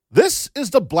This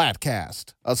is the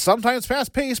Bladtcast, a sometimes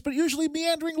fast-paced but usually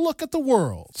meandering look at the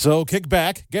world. So kick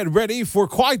back, get ready for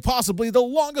quite possibly the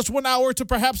longest 1 hour to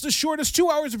perhaps the shortest 2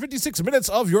 hours and 56 minutes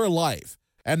of your life.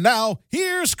 And now,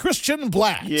 here's Christian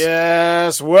Blatt.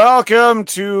 Yes, welcome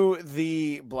to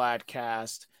the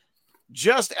Bladtcast.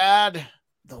 Just add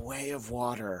The Way of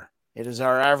Water. It is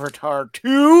our Avatar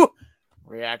 2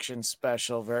 reaction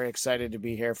special. Very excited to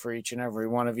be here for each and every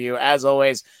one of you. As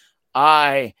always,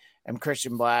 I am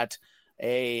Christian Blatt,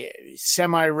 a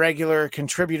semi-regular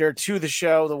contributor to the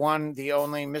show. The one, the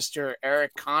only Mr.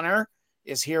 Eric Connor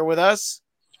is here with us.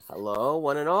 Hello,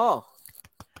 one and all.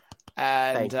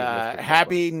 And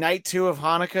happy night 2 of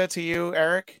Hanukkah to you,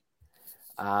 Eric.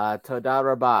 Toda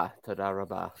Rabah. Toda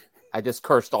Rabah. I just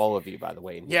cursed all of you, by the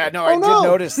way. Yeah, no, I did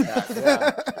notice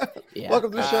that. Yeah.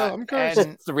 Welcome to the show. I'm cursed.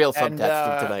 It's the real subtext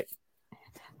of tonight.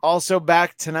 Also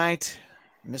back tonight,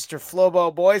 Mr.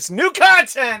 Flobo, Boyce. New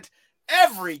content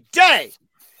every day.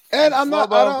 And I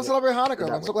don't celebrate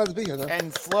Hanukkah. I'm so glad to be here, though.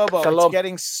 And Flobo, Shalom. It's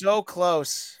getting so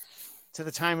close to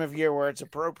the time of year where it's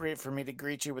appropriate for me to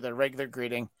greet you with a regular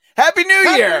greeting. Happy New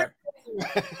Year!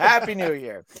 Happy New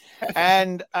Year.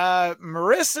 And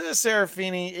Marisa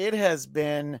Serafini, it has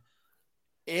been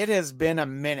a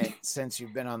minute since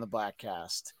you've been on the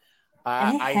Bladtcast.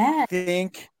 I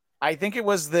think it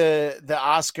was the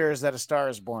Oscars that A Star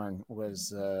Is Born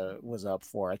was up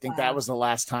for. I think that was the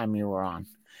last time you were on.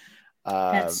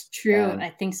 That's true. I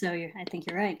think so. I think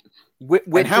you're right.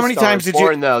 With how many times did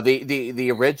you? Though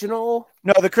the original?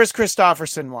 No, the Chris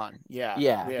Christopherson one. Yeah.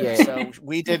 So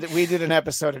we did an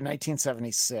episode in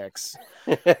 1976,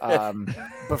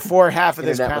 before half of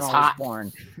this panel was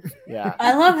born. Yeah,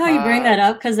 I love how you bring that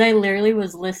up because I literally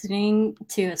was listening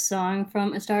to a song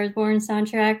from A Star Is Born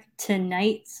soundtrack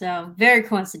tonight. So very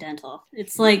coincidental.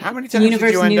 It's like how many the times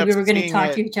universe did you knew we were going to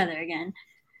talk to each other again.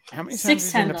 How many times 6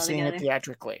 did you end times up seeing it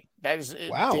theatrically? That is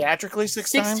theatrically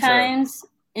 6 times. 6 times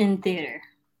in theater.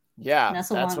 Yeah, that's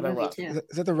a long movie love. too.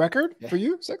 Is that the record for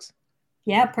you? 6?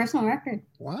 Yeah, personal record.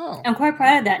 Wow. I'm quite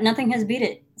proud of that. Nothing has beat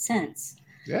it since.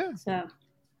 Yeah. So,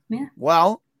 yeah.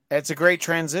 Well, it's a great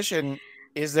transition.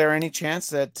 Is there any chance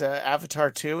that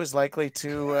Avatar 2 is likely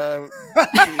to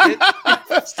beat it?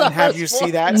 And have you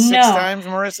see that 6 times,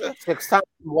 Marisa? 6 times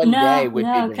in one day would be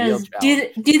the real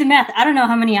challenge. Do the math. I don't know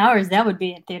how many hours that would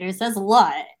be in theaters. That's a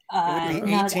lot. It would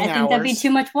be 18 I think that'd be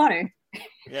too much water.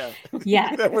 Yeah.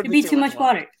 Yeah, it'd be too much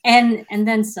water. And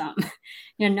then some.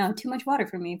 No, too much water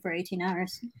for me for 18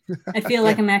 hours. I feel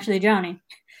like I'm actually drowning.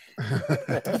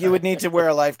 You would need to wear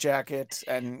a life jacket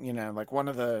and like one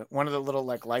of the little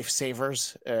like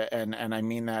lifesavers, and I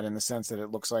mean that in the sense that it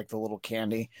looks like the little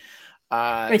candy.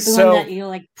 Right, the one that you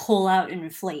like pull out and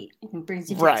inflate and brings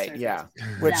you to right, yeah.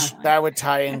 Which that would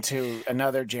tie into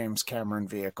another James Cameron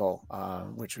vehicle,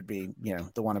 which would be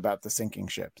the one about the sinking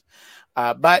ships.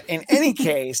 But in any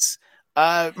case,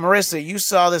 Marisa, you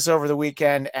saw this over the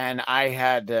weekend, and I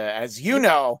had, as you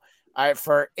know,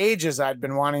 for ages I'd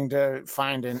been wanting to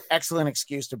find an excellent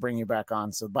excuse to bring you back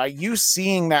on. So by you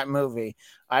seeing that movie,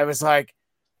 I was like,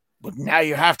 but now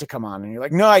you have to come on. And you're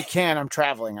like, no, I can't. I'm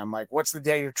traveling. I'm like, what's the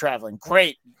day you're traveling?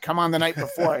 Great. Come on the night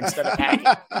before instead of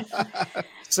packing.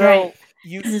 So right.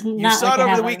 you saw it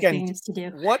over the weekend.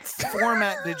 What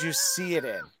format did you see it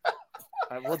in?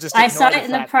 We'll just I saw it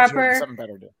in the proper. Something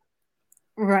better to do.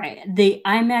 Right. The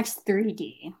IMAX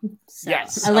 3D. So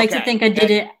yes. I like to think I did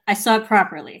it. I saw it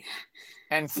properly.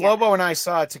 And Flobo and I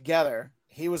saw it together.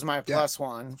 He was my plus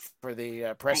one for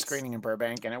the press screening in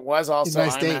Burbank. And it was also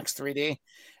IMAX 3D.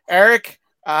 Eric,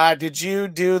 did you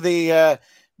do the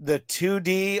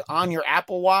 2D on your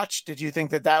Apple Watch? Did you think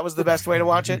that was the best way to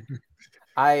watch it?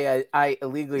 I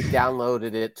illegally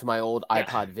downloaded it to my old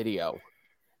iPod video,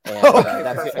 and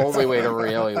that's the only way to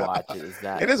really watch it. Is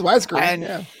that it is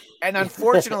widescreen? And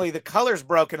unfortunately, the color's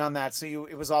broken on that, so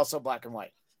it was also black and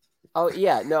white. Oh,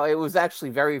 yeah. No, it was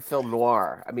actually very film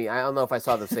noir. I mean, I don't know if I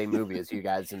saw the same movie as you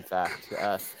guys, in fact.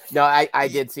 No, I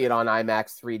did see it on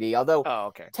IMAX 3D.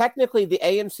 Although, technically, the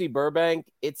AMC Burbank,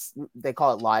 they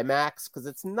call it LIMAX because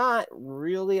it's not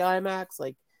really IMAX.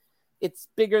 Like, it's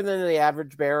bigger than the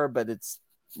average bearer, but it's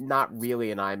not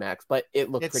really an IMAX. But it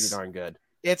looked pretty darn good.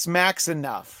 It's max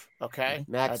enough, okay?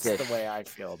 Max That's the way I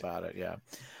feel about it, yeah.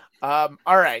 All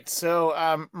right, so,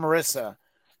 Marisa,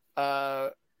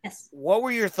 yes. What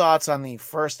were your thoughts on the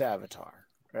first Avatar?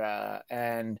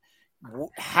 And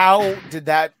how did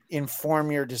that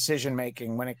inform your decision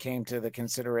making when it came to the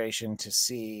consideration to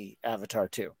see Avatar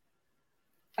 2?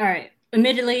 All right.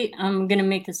 Admittedly, I'm going to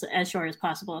make this as short as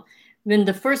possible. When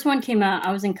the first one came out,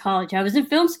 I was in college. I was in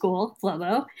film school,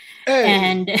 Flobo,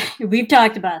 and we've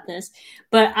talked about this.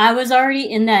 But I was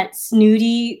already in that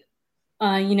snooty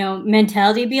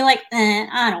mentality, be like,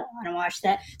 I don't want to watch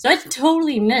that. So I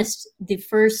totally missed the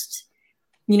first,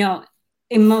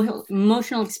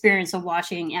 emotional experience of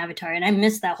watching Avatar, and I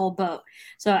missed that whole boat.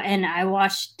 So, and I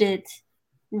watched it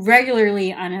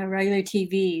regularly on a regular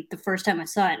TV the first time I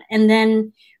saw it. And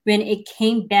then when it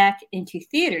came back into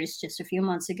theaters just a few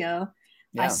months ago,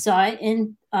 I saw it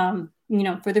in,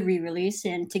 for the re-release,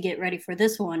 and to get ready for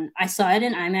this one, I saw it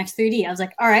in IMAX 3D. I was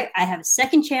like, all right, I have a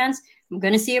second chance. I'm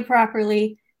going to see it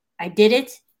properly. I did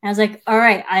it. I was like, all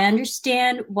right, I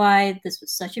understand why this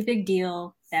was such a big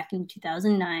deal back in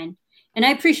 2009. And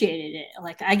I appreciated it.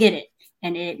 Like, I get it.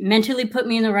 And it mentally put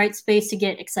me in the right space to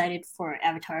get excited for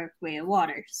Avatar Way of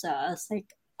Water. So I was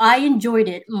like, I enjoyed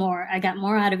it more. I got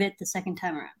more out of it the second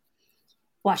time around,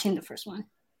 watching the first one.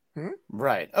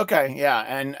 Right. Okay. Yeah.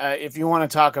 And if you want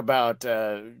to talk about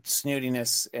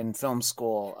snootiness in film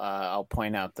school, I'll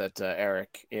point out that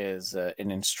Eric is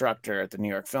an instructor at the New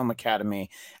York Film Academy,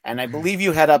 and I believe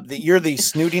you you're the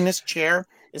snootiness chair.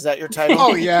 Is that your title?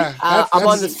 Oh yeah, I'm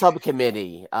on the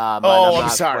subcommittee. But I'm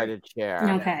not quite a chair.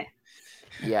 Okay.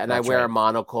 Yeah, and I wear a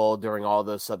monocle during all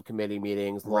those subcommittee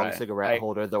meetings. Long cigarette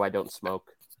holder, though I don't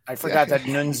smoke. I forgot that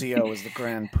Nunzio is the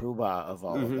grand poobah of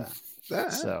all of that.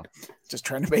 So, just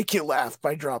trying to make you laugh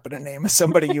by dropping a name of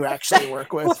somebody you actually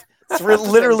work with. It's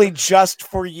literally just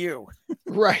for you.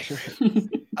 Right.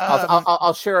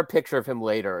 I'll share a picture of him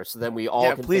later, so then we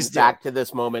all can think back to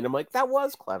this moment. I'm like, that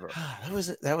was clever.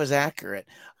 That was accurate.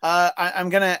 I'm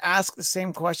gonna ask the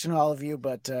same question to all of you,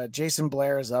 but Jason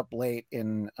Blair is up late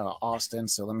in Austin,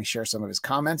 so let me share some of his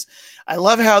comments. I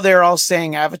love how they're all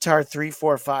saying Avatar 3,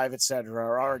 4, 5, etc.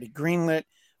 are already greenlit,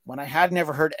 when I had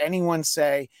never heard anyone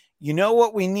say, you know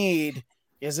what we need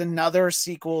is a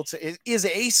sequel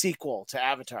to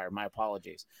Avatar. My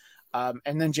apologies.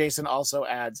 And then Jason also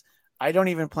adds, I don't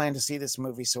even plan to see this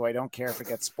movie, so I don't care if it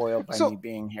gets spoiled by me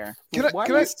being here. I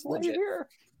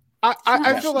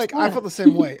feel like I felt the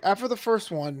same way after the first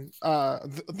one,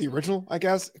 the original, I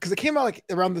guess, because it came out like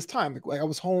around this time. Like I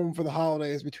was home for the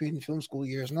holidays between film school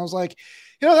years, and I was like,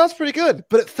 that's pretty good,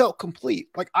 but it felt complete.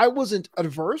 Like I wasn't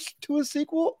adverse to a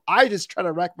sequel. I just try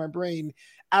to rack my brain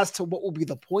as to what will be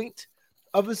the point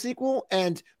of a sequel,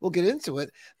 and we'll get into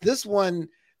it. This one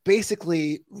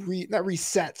basically not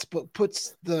resets, but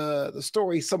puts the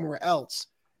story somewhere else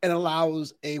and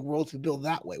allows a world to build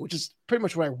that way, which is pretty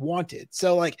much what I wanted.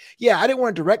 So I didn't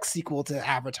want a direct sequel to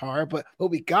Avatar, but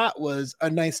what we got was a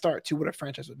nice start to what a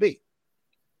franchise would be.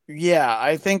 Yeah,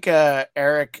 I think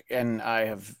Eric and I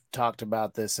have talked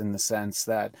about this in the sense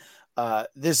that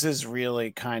this is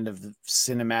really kind of the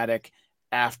cinematic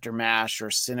aftermath or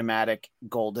cinematic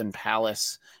Golden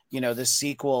Palace, the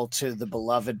sequel to the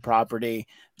beloved property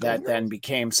that then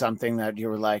became something that you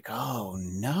were like, oh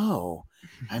no,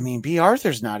 I mean, B.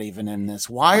 Arthur's not even in this.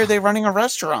 Why are they running a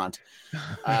restaurant?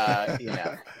 And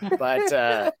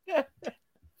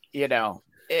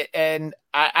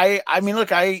I mean,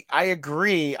 look, I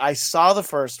agree. I saw the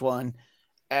first one,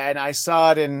 and I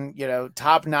saw it in,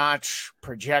 top-notch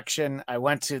projection. I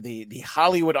went to the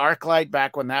Hollywood ArcLight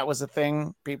back when that was a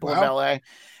thing, people of LA.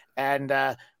 And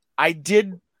I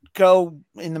did go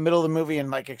in the middle of the movie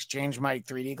and exchange my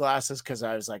 3D glasses because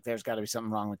I was like, there's got to be something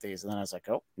wrong with these. And then I was like,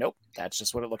 oh, nope, that's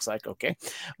just what it looks like. Okay.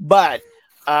 But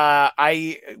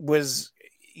I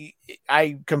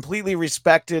completely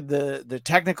respected the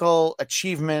technical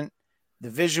achievement, the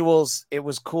visuals. It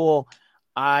was cool.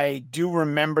 I do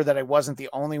remember that I wasn't the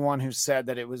only one who said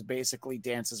that it was basically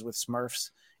Dances with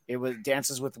Smurfs. It was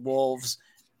Dances with Wolves,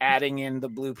 adding in the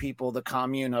blue people, the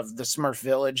commune of the Smurf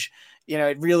village.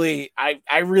 I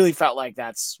really felt like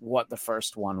that's what the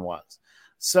first one was.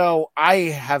 So I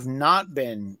have not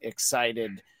been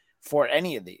excited for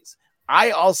any of these.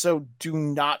 I also do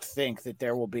not think that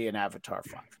there will be an Avatar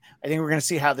 5. I think we're going to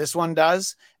see how this one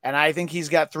does. And I think he's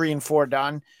got 3 and 4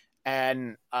 done.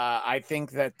 And I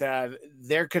think that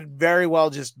there could very well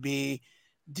just be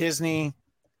Disney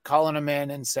calling him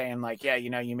in and saying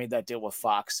you made that deal with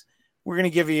Fox. We're going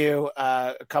to give you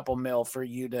a couple mil for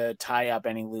you to tie up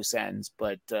any loose ends,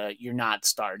 but you're not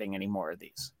starting any more of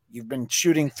these. You've been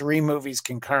shooting 3 movies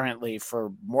concurrently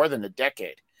for more than a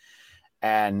decade.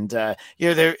 And,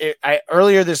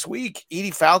 earlier this week,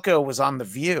 Edie Falco was on The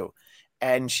View,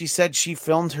 and she said she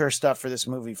filmed her stuff for this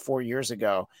movie 4 years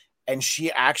ago. And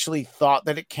she actually thought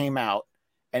that it came out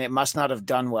and it must not have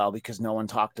done well because no one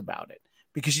talked about it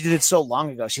because she did it so long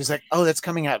ago. She's like, oh, that's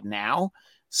coming out now.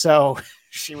 So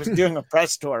she was doing a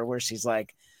press tour where she's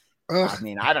like, I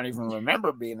mean, I don't even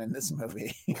remember being in this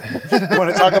movie. You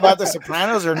want to talk about The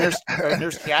Sopranos or Nurse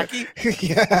Jackie?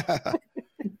 Yeah.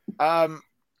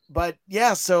 But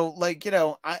yeah, so like,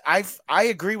 I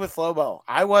agree with Flobo.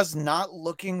 I was not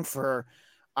looking to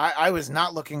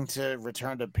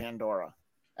return to Pandora.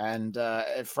 And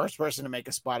first person to make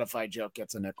a Spotify joke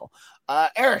gets a nickel.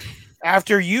 Eric,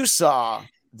 after you saw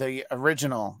the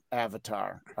original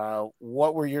Avatar,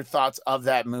 what were your thoughts of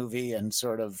that movie and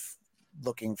sort of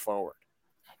looking forward?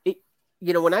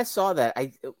 When I saw that,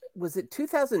 was it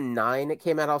 2009 it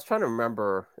came out? I was trying to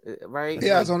remember, right?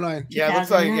 Yeah, it was 09. Yeah, it looks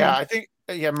like, I think,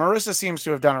 Marisa seems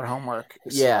to have done her homework.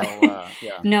 Yeah. So,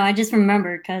 yeah. No, I just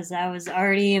remembered because I was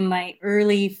already in my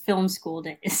early film school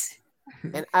days.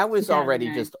 And I was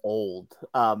already just old.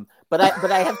 But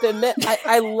I have to admit,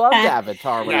 I loved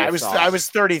Avatar. I was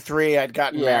 33. I'd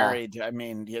gotten married. I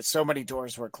mean, so many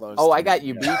doors were closed. Oh, I got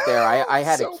you beat there. I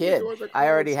had a kid. I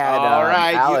already had.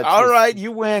 All right,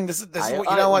 you win. This is you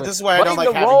know what? This is why I don't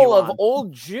like having you on. The role of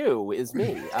old Jew is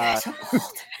me.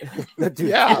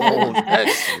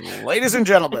 Ladies and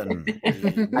gentlemen,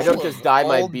 I don't just dye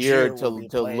my beard to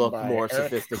look more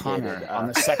sophisticated on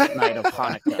the second night of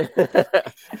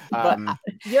Hanukkah.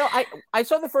 I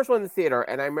saw the first one in the theater,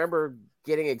 and I remember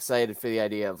getting excited for the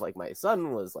idea of like my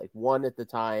son was like 1 at the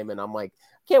time, and I'm like,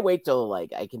 can't wait till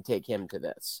like I can take him to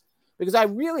this, because I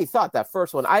really thought that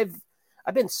first one. I've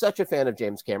been such a fan of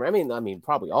James Cameron. I mean,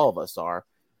 probably all of us are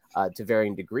to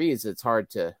varying degrees. It's hard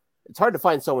to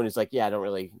find someone who's like, yeah, I don't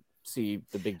really see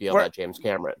the big deal about James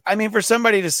Cameron. I mean, for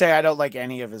somebody to say I don't like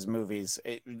any of his movies,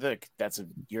 look,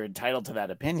 you're entitled to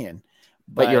that opinion,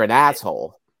 but you're an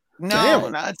asshole.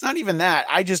 No, it's not even that.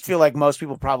 I just feel like most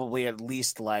people probably at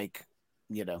least like,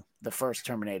 the first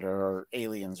Terminator or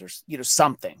Aliens or,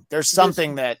 something. There's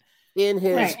something that in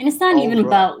his right. And it's not even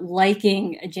about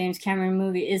liking a James Cameron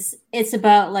movie. It's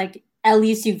about like, at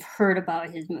least you've heard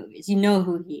about his movies. You know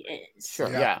who he is. Sure.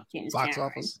 Yeah. James Box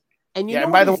Cameron. office. And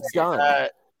and by the way,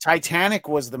 Titanic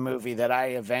was the movie that I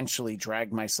eventually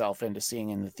dragged myself into seeing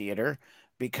in the theater,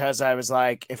 because I was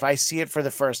like, if I see it for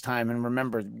the first time, and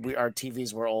remember, our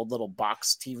TVs were old little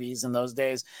box TVs in those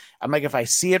days. I'm like, if I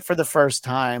see it for the first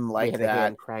time like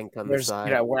that, crank on there's the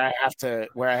side.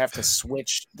 where I have to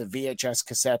switch the VHS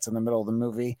cassettes in the middle of the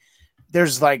movie.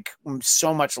 There's like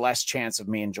so much less chance of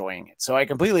me enjoying it. So I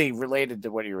completely related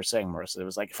to what you were saying, Marissa. It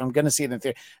was like, if I'm going to see it in the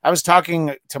theater, I was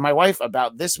talking to my wife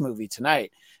about this movie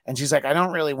tonight, and she's like, I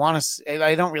don't really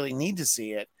need to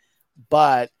see it,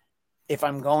 but if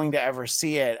I'm going to ever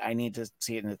see it, I need to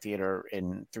see it in the theater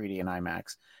in 3D and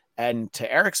IMAX. And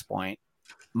to Eric's point,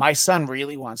 my son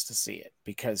really wants to see it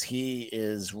because he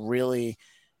is really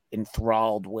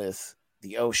enthralled with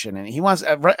the ocean. And he wants,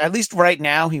 at least right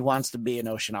now, he wants to be an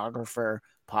oceanographer,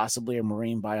 possibly a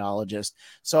marine biologist.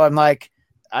 So I'm like,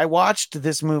 I watched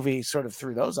this movie sort of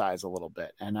through those eyes a little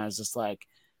bit. And I was just like,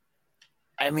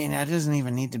 I mean, that doesn't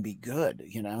even need to be good.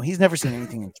 He's never seen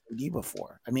anything in 3D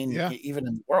before. I mean, even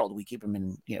in the world, we keep him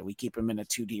in a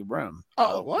 2D room.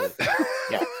 Oh, what?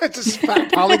 Yeah, just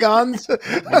fat polygons.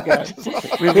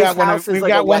 We've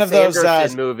got one of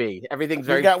those movie. Everything's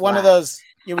very. We've got one of those.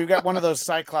 Yeah, we've got one of those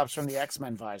Cyclops from the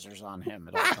X-Men visors on him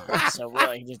at all times. So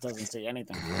really, he just doesn't see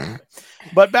anything.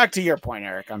 But back to your point,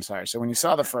 Eric. I'm sorry. So when you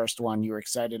saw the first one, you were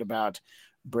excited about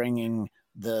bringing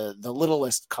the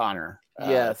littlest Connor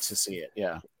to see it.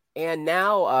 Yeah. And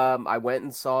now I went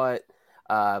and saw it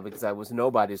because I was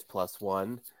nobody's plus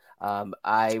one.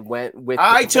 I went with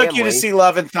I took you to see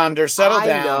Love and Thunder. Settle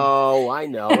down. I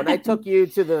know. And I took you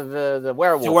to the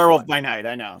werewolf. To Werewolf by Night,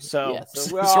 I know. So,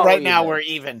 so right now we're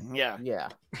even. Yeah. Yeah.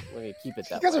 We're gonna keep it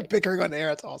that way. You guys are bickering on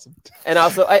air. It's awesome. And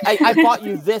also I bought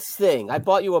you this thing. I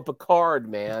bought you a Picard,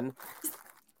 man.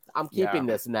 I'm keeping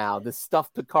this now. This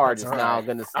stuffed Picard is now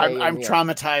going to stay. I'm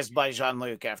traumatized by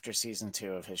Jean-Luc after season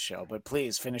 2 of his show, but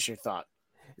please finish your thought.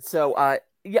 So,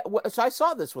 so I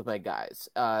saw this with my guys.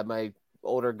 My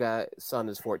older son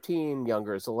is 14,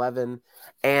 younger is 11,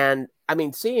 and I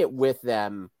mean, seeing it with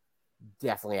them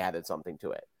definitely added something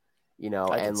to it.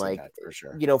 And like for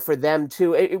sure. For them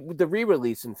too. The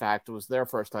re-release, in fact, was their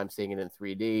first time seeing it in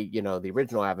 3D. The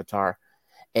original Avatar,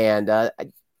 and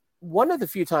one of the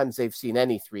few times they've seen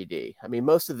any 3D. I mean,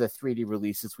 most of the 3D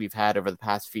releases we've had over the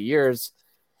past few years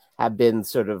have been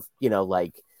sort of,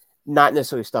 like not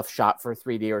necessarily stuff shot for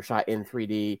 3D or shot in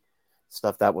 3D,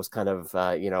 stuff that was kind of,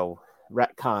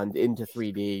 retconned into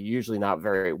 3D, usually not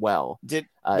very well. Did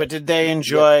they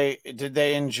enjoy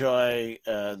the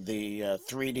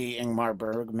 3D Ingmar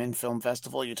Bergman Film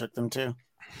Festival you took them to?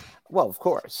 Well, of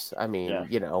course. I mean,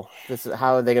 this is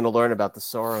how are they going to learn about the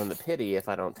sorrow and the pity if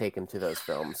I don't take them to those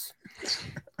films?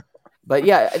 But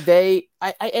yeah, I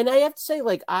have to say,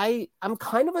 like, I'm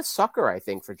kind of a sucker, I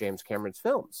think, for James Cameron's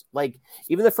films. Like,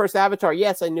 even the first Avatar,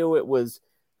 yes, I knew it was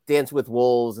Dance with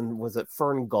Wolves and was it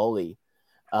Fern Gully.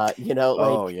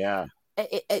 Oh yeah.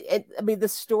 I mean, the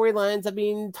storylines. I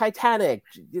mean, Titanic.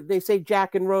 They say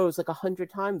Jack and Rose like 100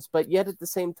 times, but yet at the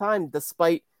same time,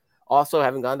 despite also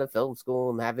having gone to film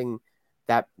school and having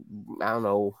that, I don't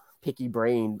know, picky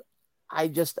brain, I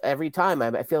just every time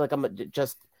I feel like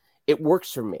it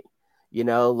works for me.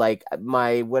 Like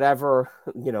my whatever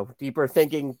deeper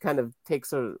thinking kind of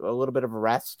takes a little bit of a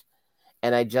rest,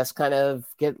 and I just kind of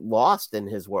get lost in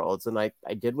his worlds, and I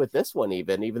did with this one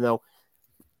even though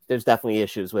there's definitely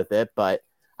issues with it, but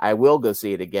I will go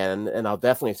see it again, and I'll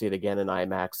definitely see it again in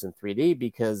IMAX and 3D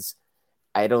because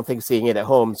I don't think seeing it at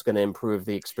home is going to improve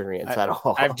the experience at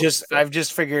all. I've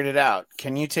just figured it out.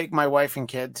 Can you take my wife and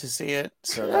kid to see it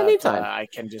so that anytime I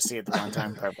can just see it the one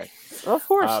time? Perfect. Of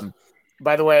course.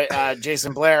 By the way,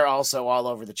 Jason Blair also all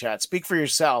over the chat. Speak for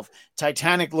yourself.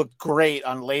 Titanic looked great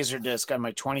on Laserdisc on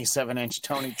my 27-inch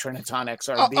Tony Triniton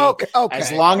XRB. Okay.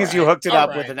 As long as you hooked it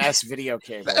up with an S video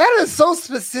cable. That is so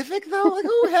specific, though. Like,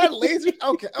 who had laser?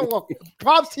 Okay. Oh, well,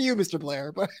 props to you, Mr.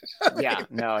 Blair. But yeah,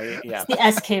 no, yeah. It's the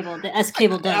S cable. The S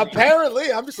cable does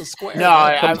apparently, I'm just a square. No,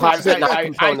 I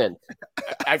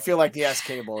feel like the S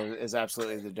cable is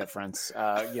absolutely the difference.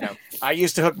 I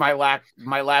used to hook my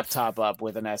laptop up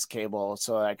with an S cable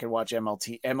so I could watch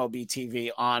MLB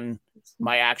TV on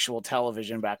my actual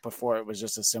television back before it was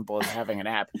just as simple as having an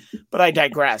app. But I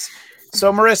digress.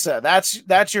 So Marisa,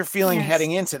 that's your feeling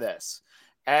heading into this.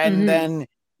 And then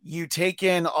you take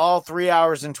in all 3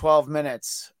 hours and 12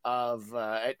 minutes of,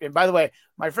 and by the way,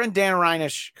 my friend Dan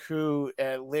Reinish, who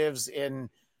lives in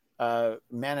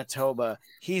Manitoba,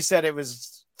 he said it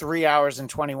was 3 hours and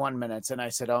 21 minutes. And I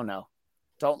said, oh no,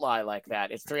 don't lie like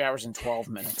that. It's 3 hours and 12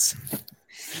 minutes.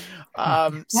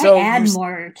 So add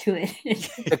more to it.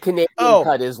 The Canadian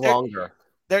cut is longer.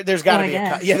 There's got to be a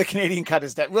cut. Yeah, the Canadian cut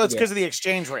is that. Well, it's because of the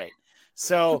exchange rate.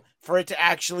 So for it to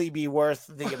actually be worth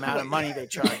the amount of money they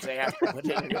charge, they have to put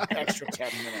in an extra 10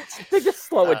 minutes. They just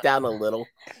slow it down a little.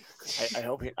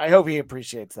 I hope he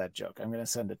appreciates that joke. I'm going to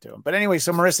send it to him. But anyway,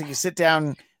 so Marisa, you sit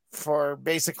down for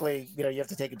basically, you have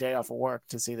to take a day off of work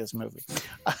to see this movie.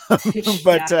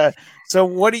 But so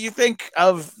what do you think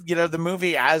of, the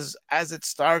movie as it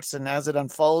starts and as it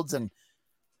unfolds and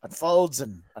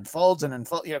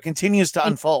continues to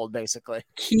unfold, basically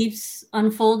keeps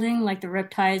unfolding like the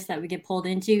riptides that we get pulled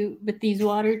into with these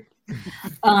waters.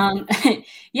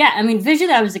 Yeah, I mean,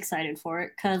 visually I was excited for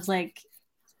it because, like,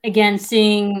 again,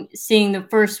 seeing the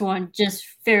first one just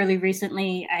fairly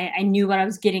recently, I knew what I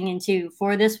was getting into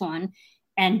for this one,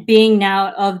 and being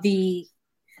now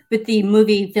with the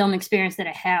movie film experience that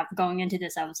I have going into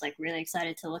this, I was like really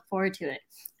excited to look forward to it,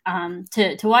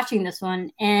 to watching this one.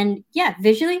 And yeah,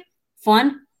 visually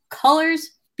fun,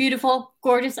 colors beautiful,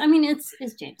 gorgeous. I mean, it's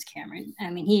James Cameron. I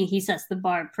mean, he sets the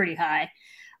bar pretty high.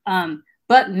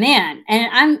 But man,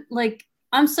 and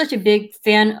I'm such a big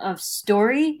fan of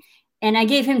story. And I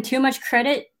gave him too much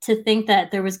credit to think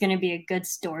that there was going to be a good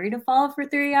story to follow for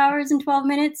 3 hours and 12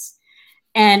 minutes.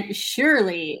 And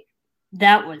surely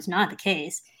that was not the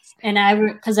case.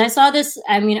 And because I saw this,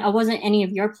 I mean, I wasn't any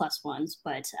of your plus ones,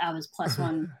 but I was plus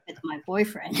one with my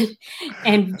boyfriend.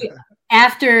 And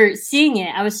after seeing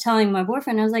it, I was telling my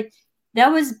boyfriend, I was like, that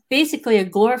was basically a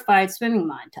glorified swimming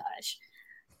montage.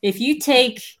 If you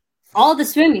take all the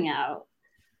swimming out,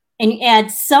 and add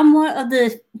somewhat of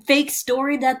the fake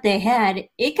story that they had,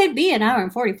 it could be an hour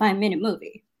and 45-minute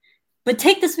movie. But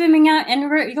take the swimming out, and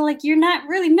you're not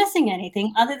really missing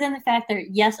anything other than the fact that,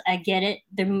 yes, I get it.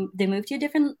 They moved to a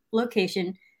different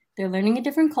location. They're learning a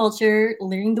different culture,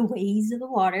 learning the ways of the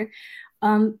water.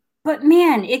 But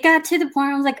man, it got to the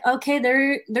point I was like, okay,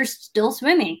 they're still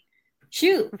swimming.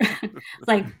 Shoot,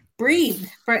 like breathe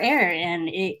for air, and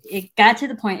it got to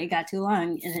the point. It got too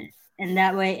long, and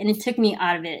that way, and it took me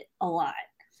out of it a lot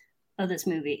of this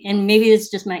movie. And maybe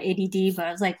it's just my ADD, but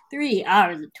I was like 3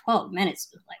 hours and 12 minutes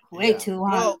was like way too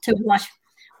long to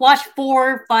watch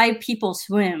 4 or 5 people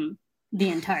swim the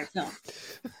entire film.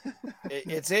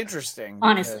 It's interesting,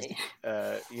 honestly.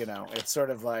 Because, it's sort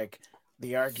of like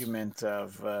the argument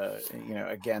of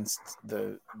against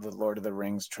the Lord of the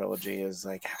Rings trilogy is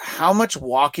like, how much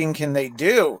walking can they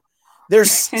do? They're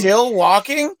still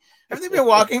walking. Have they been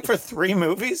walking for 3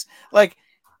 movies? Like,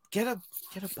 get a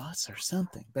bus or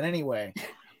something. But anyway,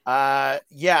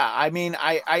 I mean,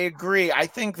 I agree. I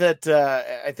think that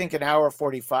an hour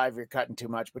 45 you're cutting too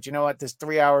much. But you know what? This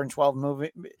 3 hour and 12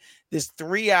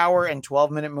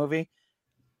 minute movie,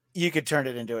 you could turn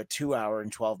it into a 2 hour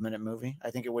and 12 minute movie. I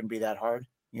think it wouldn't be that hard,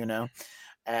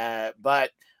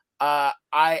 But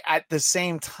I at the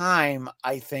same time,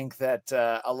 I think that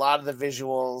a lot of the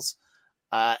visuals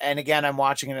And again, I'm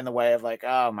watching it in the way of like,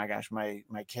 oh my gosh, my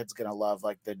kid's gonna love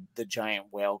like the giant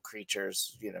whale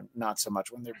creatures, not so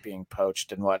much when they're being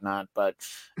poached and whatnot, but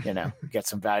get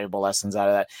some valuable lessons out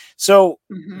of that. So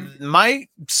my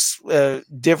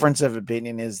difference of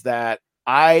opinion is that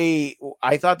I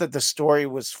thought that the story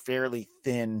was fairly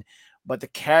thin, but the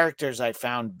characters I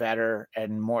found better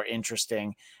and more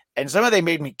interesting, and some of they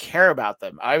made me care about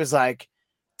them. I was like,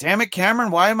 damn it,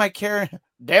 Cameron, why am I caring?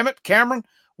 Damn it, Cameron.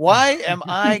 Why am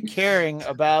I caring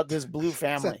about this blue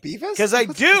family? Because I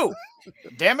do.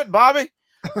 Damn it, Bobby.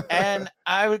 And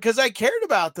because I cared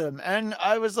about them. And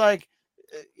I was like,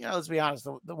 let's be honest,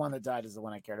 the one that died is the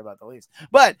one I cared about the least.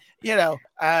 But, exactly.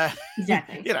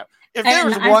 If there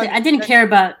was one. I didn't care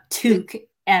about Took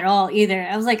at all either.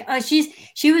 I was like, oh,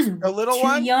 she was a little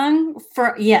too young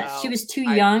for, she was too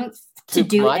young to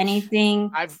do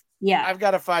anything. I've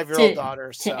got a 5-year-old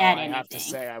daughter, so I have to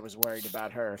say I was worried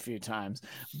about her a few times.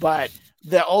 But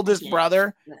the oldest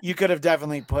brother, you could have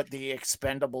definitely put the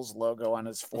Expendables logo on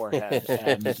his forehead.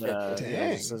 And, I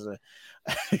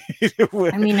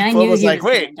mean, I knew he like,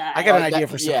 wait, I got an idea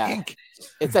for some ink.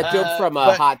 It's that joke from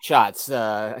Hot Shots.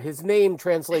 His name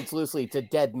translates loosely to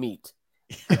dead meat.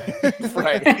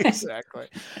 Right, exactly.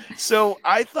 So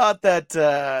I thought that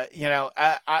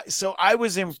so I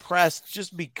was impressed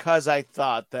just because I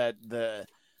thought that the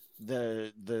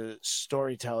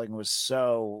storytelling was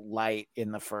so light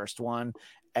in the first one,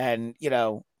 and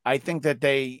I think that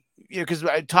they because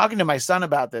talking to my son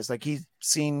about this, like he's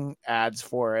seen ads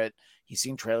for it, he's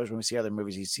seen trailers when we see other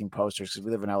movies, he's seen posters because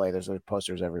we live in LA. There's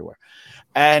posters everywhere,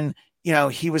 and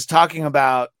he was talking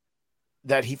about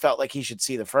that he felt like he should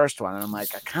see the first one. And I'm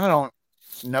like, I kind of don't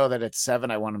know that at 7,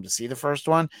 I want him to see the first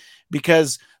one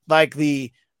because like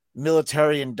the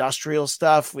military industrial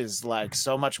stuff is like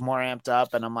so much more amped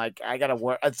up. And I'm like, I got to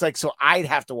work. It's like, so I'd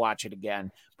have to watch it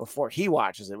again before he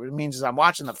watches it. What it means is I'm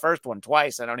watching the first one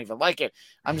twice. I don't even like it.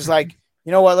 I'm just like,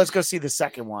 you know what? Let's go see the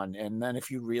second one. And then if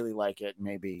you really like it,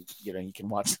 maybe, you can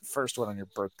watch the first one on your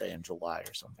birthday in July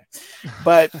or something.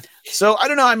 But so I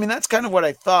don't know. I mean, that's kind of what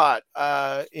I thought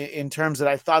in terms that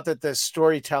I thought that the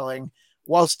storytelling,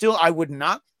 while still, I would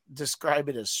not describe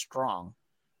it as strong,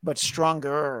 but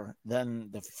stronger than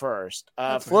the first.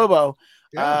 Flobo,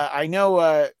 I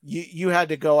know you had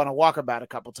to go on a walkabout a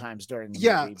couple times during the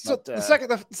movie. So the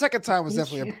second time was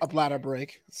definitely a bladder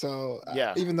break. So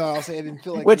even though I'll say I didn't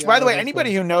feel like. Which, by the way,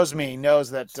 anybody who knows me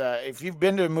knows that if you've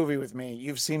been to a movie with me,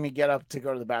 you've seen me get up to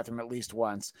go to the bathroom at least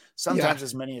once, sometimes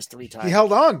as many as 3 times. You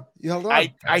held on.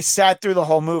 I sat through the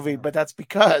whole movie, but that's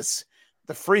because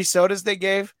the free sodas they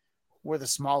gave were the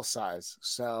small size.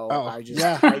 So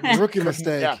rookie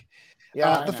mistake.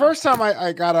 The first time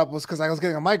I got up was because I was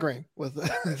getting a migraine with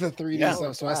the 3D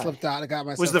stuff, so I slipped out. I got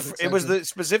myself. It was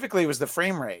the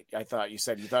frame rate. I thought you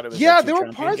thought it was. Yeah, there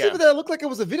were parts of it that looked like it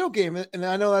was a video game, and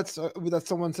I know that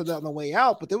someone said that on the way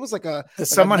out, but there was like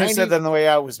someone who said that on the way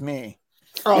out was me.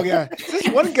 Oh yeah, this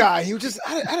one guy, he was just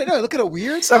I don't know, look at it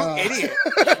weird. Some idiot.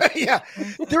 Yeah,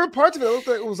 there were parts of it that looked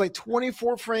like it was like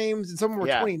 24 frames, and some were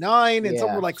 29, and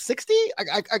some were like 60.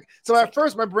 So at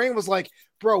first my brain was like,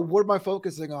 bro, what am I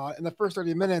focusing on? In the first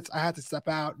 30 minutes, I had to step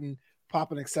out and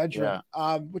pop an Excedrin.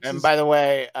 By the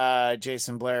way,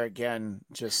 Jason Blair again,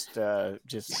 just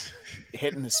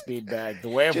hitting the speed bag. The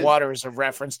Way of Water is a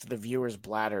reference to the viewer's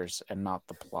bladders and not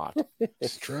the plot.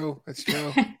 It's true.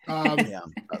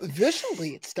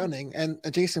 Visually, it's stunning. And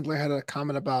Jason Blair had a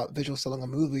comment about visual selling a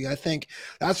movie. I think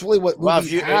that's really what. Well,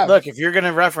 if you're going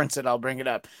to reference it, I'll bring it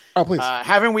up. Oh, please.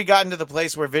 Haven't we gotten to the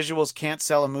place where visuals can't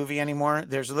sell a movie anymore?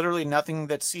 There's literally nothing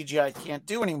that CGI can't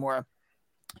do anymore.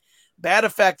 Bad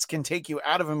effects can take you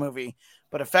out of a movie,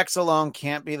 but effects alone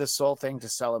can't be the sole thing to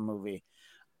sell a movie.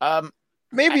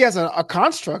 Maybe as a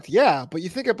construct, yeah. But you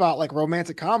think about like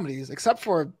romantic comedies, except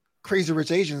for Crazy Rich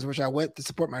Asians, which I went to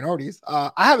support minorities. I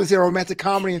haven't seen a romantic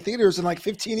comedy in theaters in like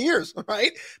 15 years,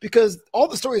 right? Because all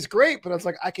the story is great, but it's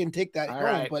like I can take that home.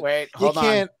 Right, but wait, hold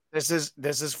on. This is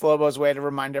Flobo's way to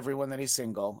remind everyone that he's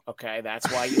single. Okay, that's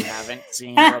why you haven't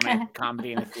seen romantic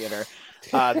comedy in a theater.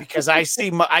 Because I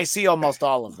see almost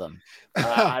all of them.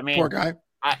 I mean, poor guy.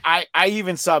 I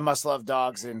even saw Must Love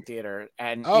Dogs in theater,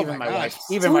 and even my wife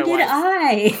didn't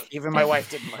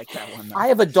like that one. Though. I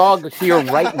have a dog here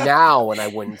right now, and I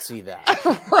wouldn't see that.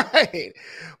 Right,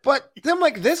 but then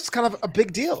like this is kind of a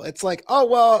big deal. It's like, oh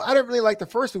well, I didn't really like the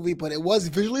first movie, but it was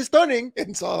visually stunning,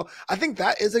 and so I think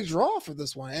that is a draw for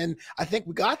this one. And I think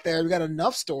we got there. We got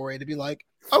enough story to be like,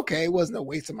 okay, it wasn't a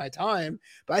waste of my time.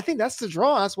 But I think that's the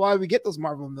draw. That's why we get those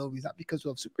Marvel movies, not because we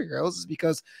love superheroes, it's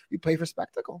because we play for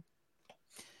spectacle.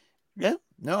 Yeah,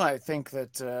 no, I think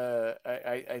that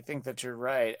I think that you're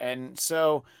right. And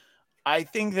so I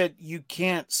think that you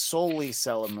can't solely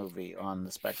sell a movie on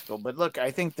the spectacle, but look,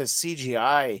 I think the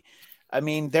CGI. I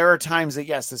mean, there are times that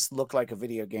yes, this looked like a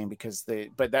video game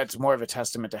but that's more of a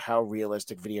testament to how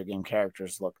realistic video game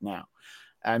characters look now.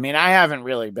 I mean, I haven't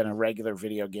really been a regular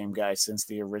video game guy since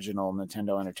the original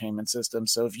Nintendo Entertainment System.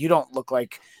 So if you don't look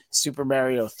like Super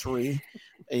Mario 3,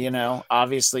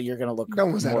 obviously you're going to look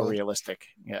more realistic.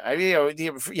 Yeah. I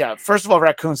mean, first of all,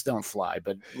 raccoons don't fly,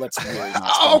 but let's really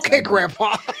not. Okay,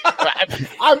 Grandpa.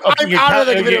 I'm out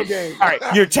of the video game. All right.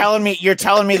 You're telling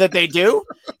me that they do?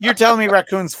 You're telling me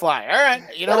raccoons fly. All right.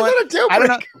 You know what? I don't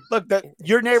know. Look,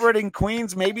 your neighborhood in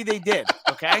Queens, maybe they did.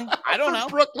 Okay. I don't know.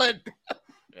 Brooklyn.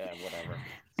 Yeah, whatever.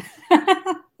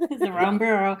 The wrong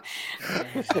borough.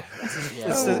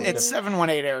 It's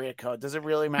 718 area code. Does it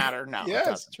really matter? No.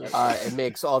 Yes, it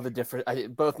makes all the difference.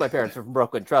 Both my parents are from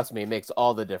Brooklyn. Trust me, it makes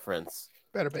all the difference.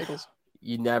 Better bagels.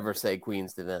 You never say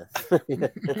Queens to this.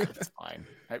 It's fine.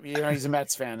 He's a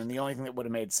Mets fan, and the only thing that would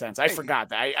have made sense. I forgot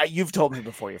that. You've told me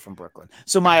before you're from Brooklyn,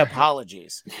 so my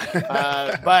apologies.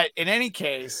 But in any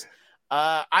case,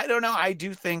 I don't know. I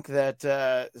do think that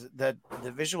the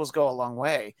visuals go a long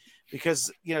way.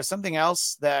 Because, something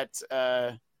else that,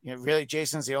 really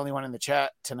Jason's the only one in the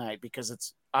chat tonight because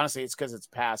it's because it's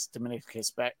past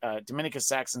Dominicus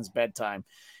Saxon's bedtime.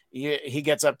 He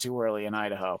gets up too early in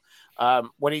Idaho.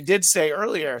 What he did say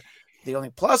earlier, the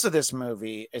only plus of this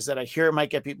movie is that I hear it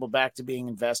might get people back to being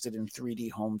invested in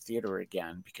 3D home theater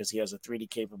again because he has a 3D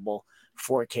capable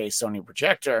 4K Sony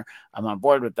projector. I'm on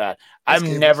board with that.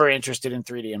 I'm never interested in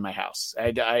 3D in my house.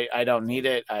 I don't need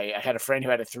it. I had a friend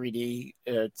who had a 3D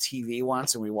TV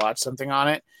once and we watched something on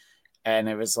it and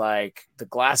it was like the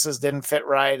glasses didn't fit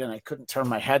right and I couldn't turn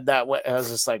my head that way. I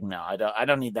was just like, no, I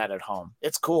don't need that at home.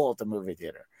 It's cool at the movie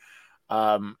theater.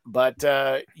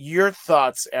 But your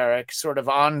thoughts, Eric, sort of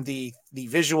on the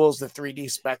visuals, the 3D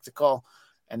spectacle,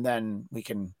 and then we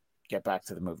can get back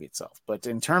to the movie itself. But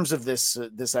in terms of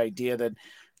this idea that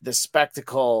the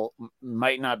spectacle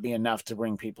might not be enough to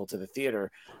bring people to the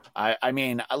theater, I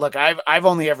mean, look, I've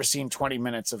only ever seen 20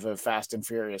 minutes of a Fast and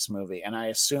Furious movie, and I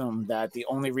assume that the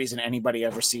only reason anybody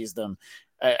ever sees them,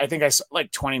 I think I saw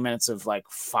like 20 minutes of like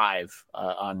 5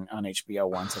 on HBO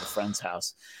once at a friend's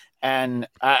house. And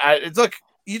look,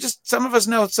 some of us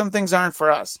know some things aren't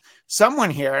for us. Someone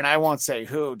here, and I won't say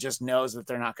who, just knows that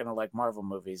they're not going to like Marvel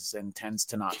movies and tends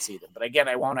to not see them. But again,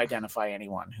 I won't identify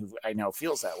anyone who I know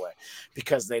feels that way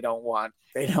because they don't want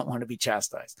to be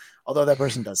chastised. Although that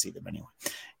person does see them anyway.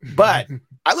 But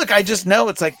I just know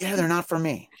it's like, yeah, they're not for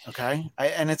me. Okay.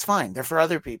 And it's fine. They're for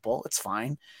other people. It's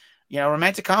fine.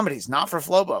 Romantic comedies, not for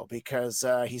Flobo because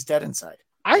he's dead inside.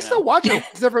 I still watch it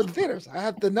except for the theaters. I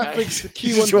had the Netflix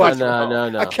Q1.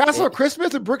 No. A Castle of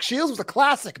Christmas and Brooke Shields was a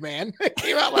classic, man. It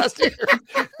came out last year.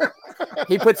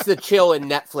 He puts the chill in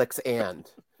Netflix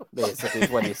basically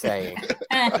is what he's saying.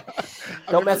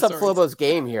 Don't mess up Flobo's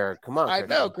game here. Come on. I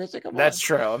know, Chris. Come on. That's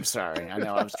true. I'm sorry. I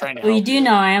know. I was trying to. Well, you do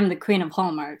know I am the queen of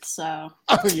Hallmark, so.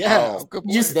 Oh yeah.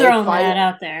 Just throwing that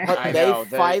out there. They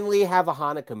finally have a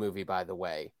Hanukkah movie, by the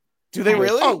way. Do they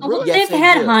really? Oh, really? Yes, they've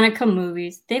had Hanukkah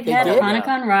movies. They've had Hanukkah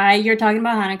on Rye. You're talking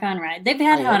about Hanukkah on Rye. They've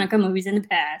had Hanukkah movies in the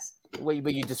past. Wait,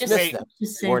 but you dismissed them.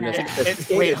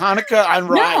 Wait, Hanukkah on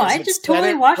Rye. No, I just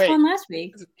totally watched one last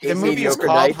week. The movie is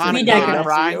called Hanukkah on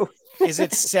Rye. Is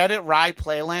it set at Rye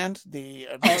Playland? The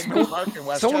amusement park in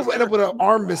Westchester? Someone would end up with an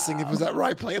arm missing if it was at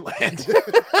Rye Playland.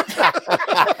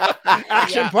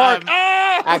 Action Park.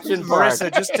 Action Park.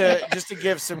 Marisa, just to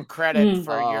give some credit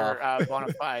for your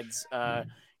bona fides,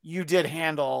 you did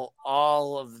handle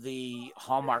all of the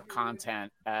Hallmark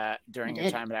content during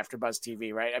your time at AfterBuzz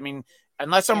TV, right? I mean,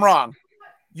 unless I'm wrong,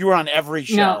 you were on every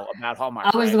show about Hallmark.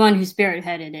 I was the one who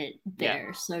spearheaded it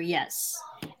there, so yes.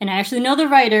 And I actually know the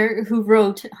writer who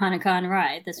wrote Hanukkah on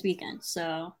Rye this weekend,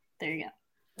 so there you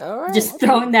go. All right. Just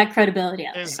throwing that credibility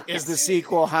out. Is the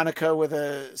sequel Hanukkah with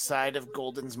a side of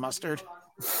Golden's mustard?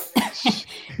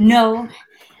 No.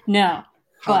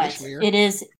 But it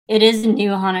is a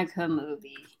new Hanukkah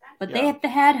movie. But they have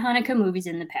had Hanukkah movies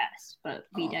in the past, but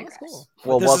we digress. Cool.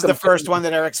 Well, this is the first one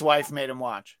that Eric's wife made him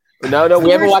watch. No, we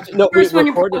haven't watched it. No, first one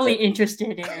you're probably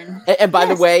interested in. And by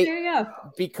the way, there you go.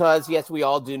 Because yes, we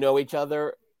all do know each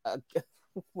other.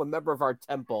 One member of our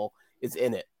temple is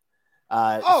in it.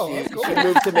 She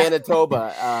moved to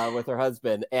Manitoba with her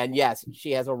husband, and yes,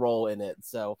 she has a role in it.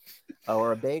 So,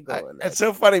 or a bagel in it. It's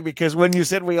so funny because when you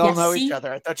said we all know each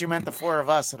other, I thought you meant the 4 of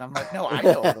us, and I'm like, no, I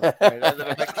know them. And then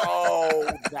I'm like, oh,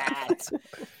 that.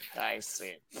 I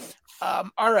see.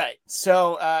 All right.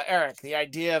 So, Eric, the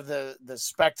idea of the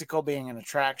spectacle being an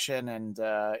attraction, and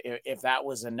if that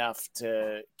was enough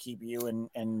to keep you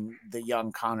and the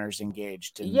young Connors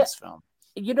engaged in this film.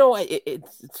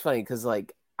 It's funny because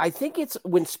like I think it's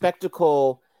when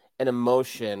spectacle and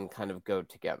emotion kind of go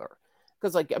together.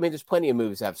 Because like I mean, there's plenty of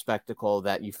movies that have spectacle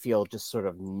that you feel just sort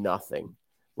of nothing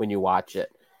when you watch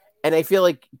it, and I feel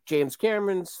like James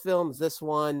Cameron's films, this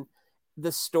one,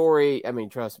 the story. I mean,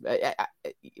 trust me,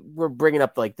 we're bringing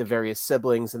up like the various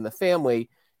siblings and the family,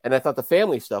 and I thought the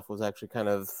family stuff was actually kind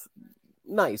of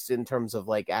nice in terms of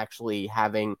like actually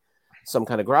having some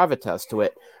kind of gravitas to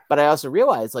it. But I also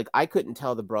realized like I couldn't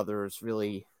tell the brothers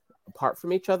really apart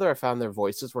from each other. I found their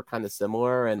voices were kind of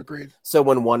similar. And Agreed. So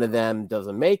when one of them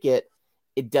doesn't make it,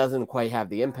 it doesn't quite have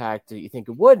the impact that you think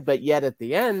it would. But yet at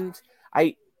the end,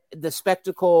 the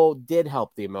spectacle did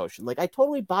help the emotion. Like I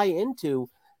totally buy into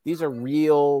these are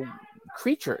real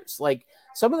creatures. Like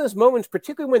some of those moments,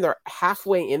 particularly when they're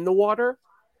halfway in the water,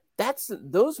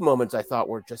 those moments I thought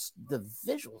were just the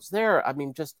visuals there. I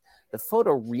mean, just the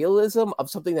photorealism of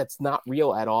something that's not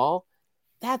real at all.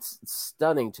 That's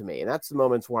stunning to me. And that's the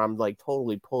moments where I'm like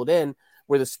totally pulled in,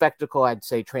 where the spectacle, I'd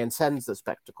say, transcends the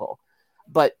spectacle.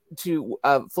 But to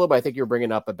Flobo, I think you're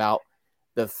bringing up about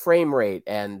the frame rate.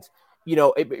 And,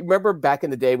 remember back in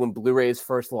the day when Blu-rays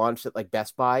first launched at like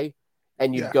Best Buy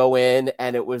and you'd go in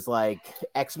and it was like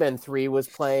X-Men 3 was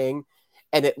playing.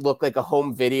 And it looked like a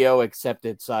home video, except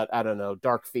it's, I don't know,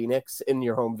 Dark Phoenix in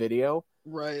your home video.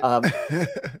 Right.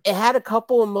 It had a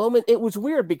couple of moments. It was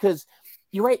weird because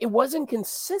you're right. It wasn't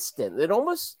consistent. It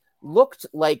almost looked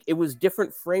like it was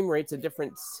different frame rates and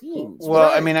different scenes.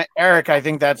 Well, I mean, Eric, I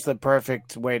think that's the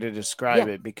perfect way to describe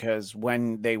it, because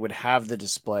when they would have the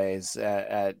displays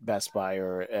at Best Buy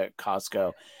or at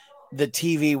Costco, the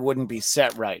TV wouldn't be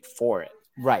set right for it.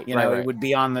 Right. It would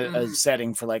be on the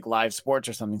setting for like live sports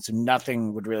or something. So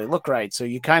nothing would really look right. So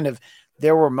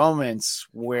there were moments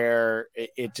where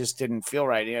it just didn't feel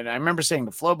right. And I remember saying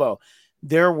to Flobo,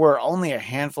 there were only a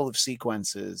handful of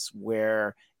sequences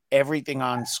where everything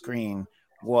on screen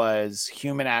was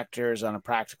human actors on a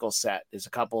practical set. There's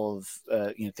a couple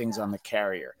of things on the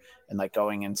carrier and like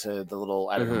going into the little,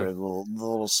 I don't know where the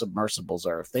little submersibles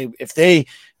are. If they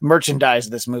merchandise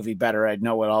this movie better, I'd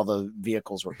know what all the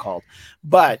vehicles were called.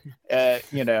 But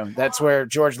that's where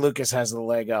George Lucas has the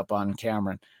leg up on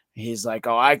Cameron. He's like,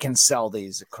 oh, I can sell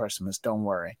these at Christmas, don't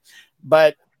worry.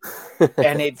 But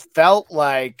and it felt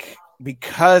like,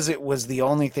 because it was the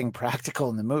only thing practical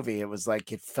in the movie,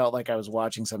 it felt like I was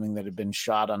watching something that had been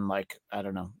shot on like, I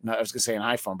don't know, I was gonna say an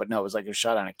iPhone, but no, it was like it was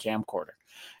shot on a camcorder.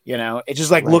 It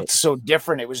just looked so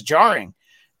different. It was jarring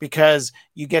because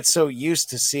you get so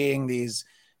used to seeing these,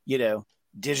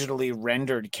 digitally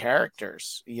rendered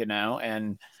characters,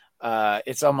 and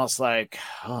it's almost like,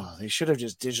 oh, they should have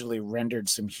just digitally rendered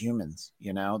some humans.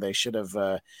 They should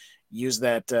have use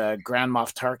that Grand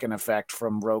Moff Tarkin effect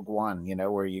from Rogue One,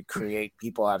 where you create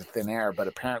people out of thin air. But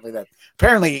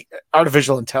apparently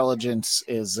artificial intelligence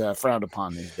is frowned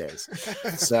upon these days.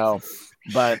 So,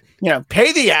 but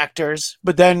pay the actors,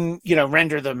 but then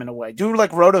render them in a way. Do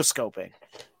like rotoscoping,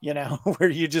 where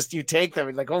you take them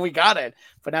and like, oh, we got it,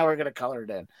 but now we're gonna color it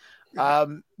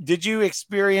in. Did you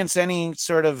experience any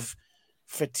sort of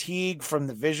fatigue from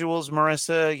the visuals,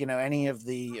 Marisa? Any of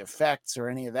the effects or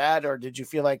any of that, or did you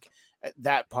feel like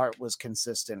that part was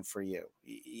consistent for you,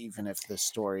 even if the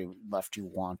story left you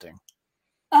wanting?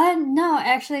 No,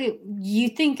 actually, you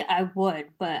think I would,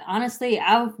 but honestly,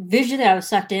 I was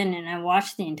sucked in and I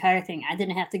watched the entire thing. I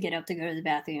didn't have to get up to go to the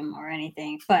bathroom or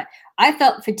anything, but I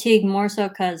felt fatigued more so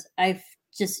because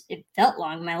it felt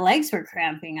long. My legs were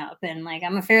cramping up, and like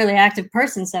I'm a fairly active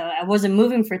person, so I wasn't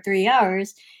moving for 3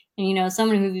 hours. And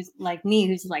someone who's like me,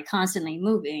 who's like constantly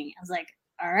moving, I was like,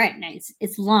 all right, nice.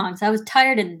 It's long. So I was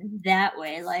tired in that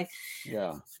way. Like,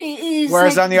 yeah.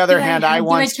 Whereas on the other hand, I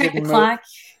once didn't move.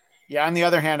 Yeah. On the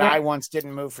other hand, I once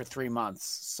didn't move for 3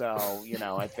 months. So,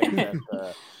 I think that,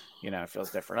 it feels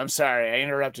different. I'm sorry. I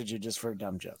interrupted you just for a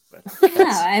dumb joke. But no,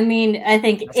 I mean, I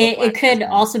think it could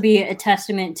also be a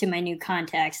testament to my new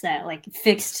contacts that like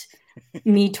fixed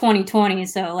me 2020,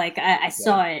 so like I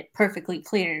saw it perfectly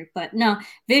clear. But no,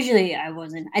 visually I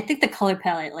wasn't. I think the color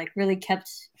palette like really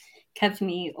kept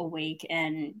me awake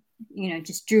and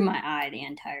just drew my eye the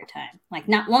entire time. Like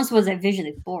not once was I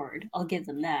visually bored. I'll give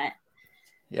them that.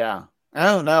 Yeah.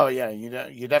 Oh no, yeah,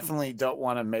 you definitely don't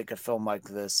want to make a film like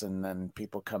this and then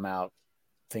people come out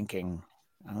thinking,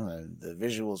 I don't know, the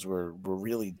visuals were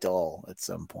really dull at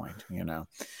some point,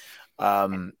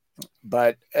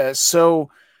 but so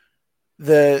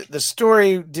the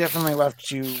story definitely left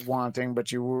you wanting,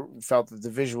 but you felt that the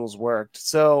visuals worked.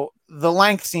 So the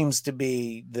length seems to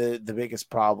be the biggest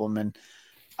problem. And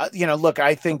look,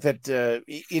 I think that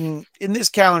in this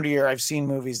calendar year, I've seen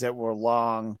movies that were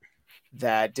long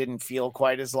that didn't feel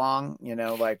quite as long. You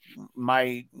know, like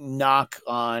my knock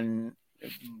on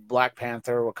Black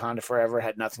Panther, Wakanda Forever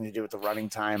had nothing to do with the running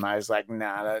time. I was like,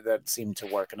 nah, that seemed to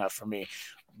work enough for me.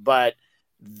 But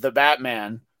the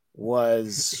Batman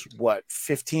was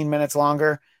 15 minutes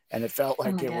longer, and it felt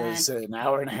like it was an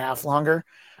hour and a half longer.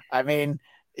 I mean,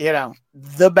 you know,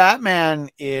 the Batman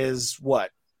is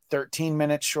 13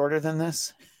 minutes shorter than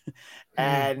this.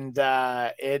 And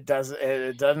it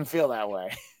doesn't feel that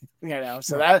way, you know.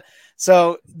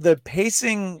 So the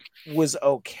pacing was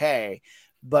okay,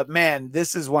 but man,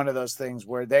 this is one of those things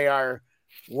where they are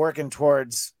working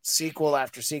towards sequel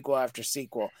after sequel after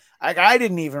sequel. Like, I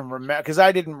didn't even remember, because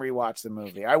I didn't rewatch the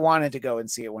movie. I wanted to go and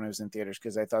see it when it was in theaters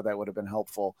because I thought that would have been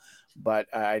helpful, but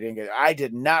I didn't. I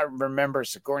did not remember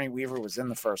Sigourney Weaver was in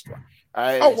the first one.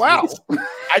 Wow!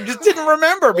 I just didn't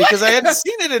remember because I hadn't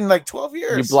seen it in like 12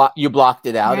 years. You blocked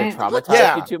it out and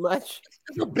traumatized you too much.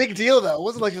 It's a big deal, though. It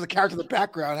wasn't like there's a character in the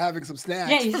background having some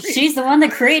snacks. Yeah, she's the one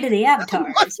that created the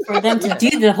avatars for them to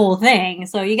do the whole thing.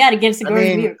 So you got to give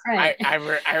Sigourney Weaver credit.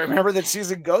 I remember that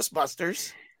she's in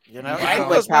Ghostbusters. You know,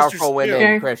 like powerful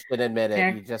women, Christian, admit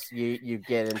it. You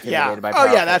get intimidated by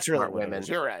powerful that's really women.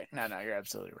 You're right. No, you're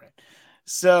absolutely right.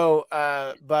 So,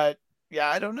 but yeah,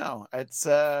 I don't know. It's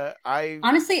I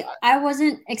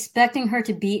wasn't expecting her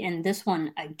to be in this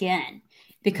one again,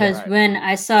 because when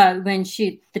I saw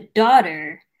the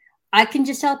daughter, I can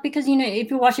just tell, because, you know, if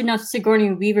you watch enough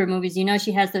Sigourney Weaver movies, you know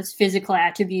she has those physical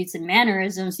attributes and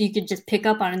mannerisms. So you could just pick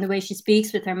up on it, the way she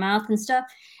speaks with her mouth and stuff.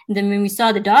 And then when we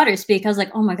saw the daughter speak, I was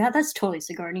like, oh my God, that's totally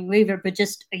Sigourney Weaver, but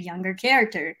just a younger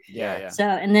character. Yeah. So,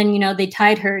 and then, you know, they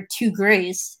tied her to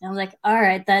Grace. And I was like, all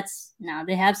right, now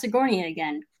they have Sigourney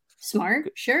again. Smart.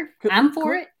 Sure. I'm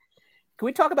for it. Can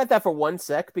we talk about that for 1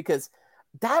 sec? Because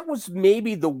that was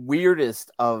maybe the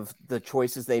weirdest of the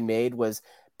choices they made. Was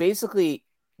basically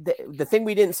the thing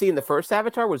we didn't see in the first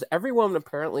Avatar was everyone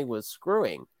apparently was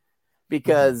screwing,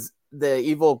 because the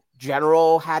evil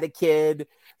general had a kid,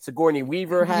 Sigourney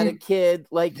Weaver had a kid,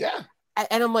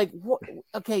 and I'm like, what?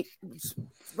 Okay,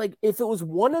 like if it was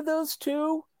one of those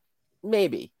two,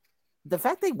 maybe. The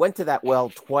fact they went to that well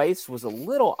twice was a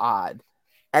little odd.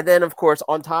 And then, of course,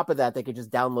 on top of that, they could just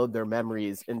download their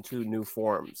memories into new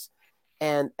forms.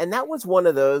 And that was one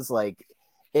of those, like,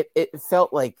 it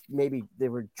felt like maybe they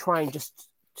were trying just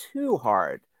too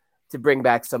hard to bring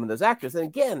back some of those actors. And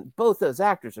again, both those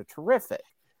actors are terrific.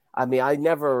 I mean, I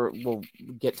never will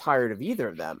get tired of either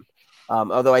of them.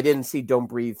 Although I didn't see Don't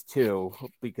Breathe 2,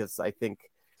 because I think,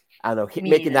 I don't know,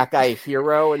 making that guy a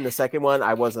hero in the second one,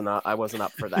 I wasn't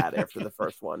up for that after the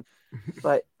first one.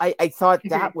 But I thought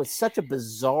that was such a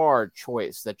bizarre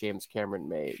choice that James Cameron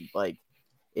made. Like,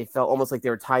 it felt almost like they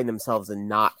were tying themselves in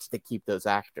knots to keep those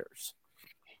actors.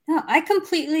 No, I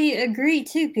completely agree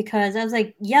too, because I was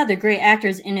like, yeah, they're great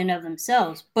actors in and of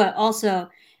themselves, but also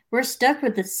we're stuck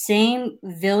with the same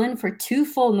villain for 2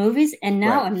 full movies and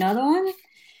now another one.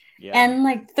 Yeah. And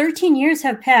like 13 years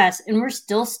have passed and we're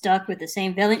still stuck with the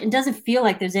same villain. It doesn't feel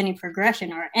like there's any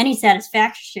progression or any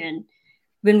satisfaction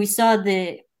when we saw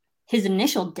his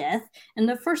initial death in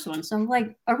the first one. So I'm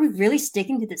like, are we really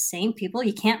sticking to the same people?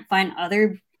 You can't find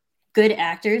other good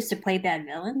actors to play bad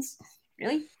villains?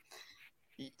 Really?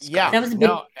 Yeah, that was a big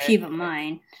peeve of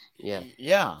mine.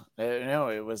 Yeah. No,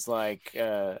 it was like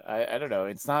I don't know.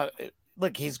 It's not.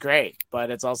 Look, he's great,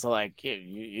 but it's also like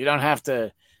you don't have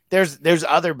to. There's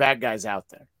other bad guys out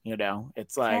there. You know,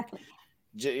 it's like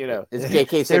you know. Is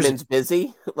J.K. Simmons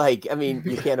busy? Like, I mean,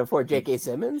 you can't afford J.K.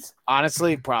 Simmons.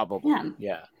 Honestly, probably.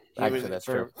 Yeah.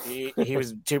 He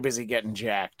was too busy getting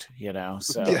jacked, you know.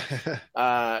 So,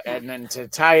 and then to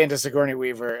tie into Sigourney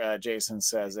Weaver, Jason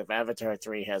says if Avatar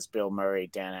 3 has Bill Murray,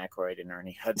 Dan Aykroyd, and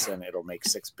Ernie Hudson, it'll make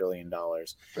 $6 billion.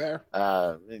 Fair.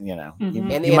 You know,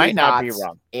 you might not be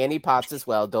wrong. Annie Potts as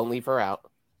well. Don't leave her out.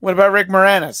 What about Rick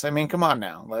Moranis? I mean, come on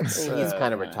now. He's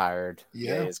kind of retired.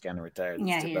 Yeah, he's kind of retired.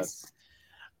 Yeah, he is.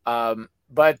 But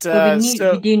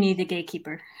we do need the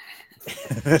gatekeeper.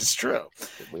 That's true.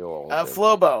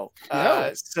 Flobo.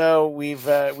 So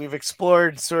we've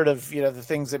explored sort of, you know, the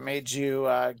things that made you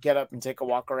get up and take a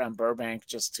walk around Burbank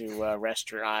just to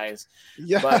rest your eyes.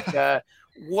 Yeah. But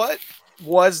what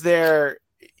was there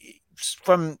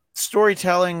from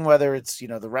storytelling, whether it's, you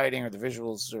know, the writing or the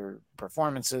visuals or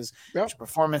performances, which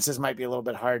performances might be a little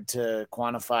bit hard to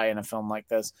quantify in a film like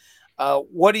this.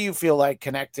 What do you feel like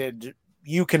connected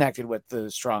with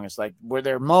the strongest? Like, were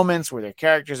there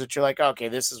characters that you're like, okay,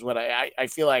 this is what I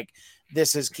feel like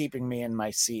this is keeping me in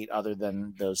my seat, other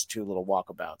than those 2 little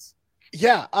walkabouts?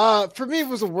 Yeah. For me, it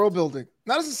was a world building,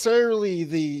 not necessarily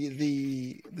the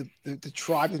the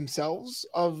tribe themselves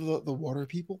of the water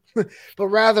people, but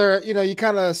rather, you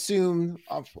kind of assume,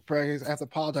 I have to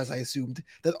apologize, I assumed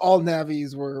that all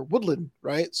Navis were woodland,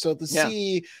 right? So to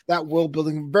see that world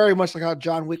building very much like how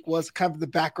John Wick was, kind of the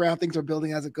background, things are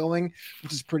building as it going,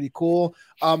 which is pretty cool.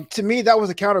 To me, that was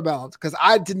a counterbalance because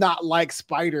I did not like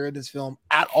Spider in this film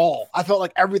at all. I felt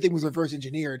like everything was reverse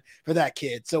engineered for that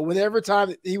kid. So whenever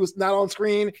time he was not on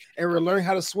screen and we were learning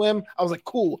how to swim, I was like,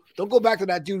 cool, don't go back to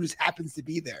that dude who just happens to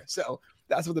be there. So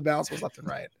that's what the balance was, left and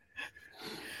right.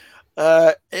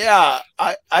 I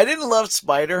didn't love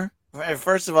Spider.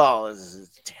 First of all, it's a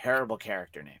terrible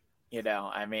character name.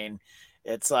 I mean,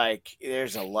 it's like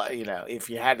there's a lot. If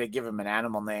you had to give him an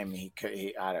animal name,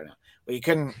 I don't know. Well, you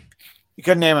couldn't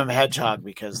name him Hedgehog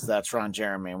because that's Ron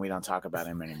Jeremy, and we don't talk about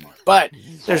him anymore. But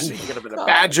he could have been a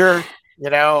badger.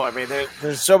 I mean,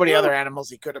 there's so many other animals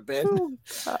he could have been,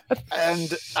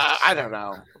 and I don't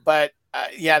know. But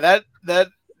that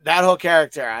whole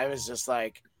character, I was just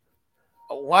like,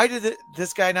 why did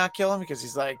this guy not kill him? Because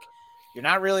he's like, you're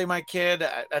not really my kid.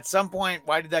 At some point,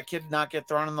 why did that kid not get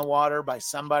thrown in the water by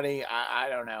somebody? I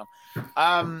don't know.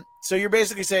 So you're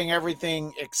basically saying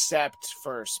everything except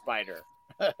for Spider.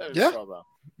 Yeah,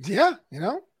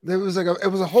 there was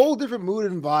it was a whole different mood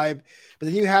and vibe, but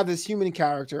then you have this human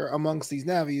character amongst these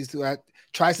Navis who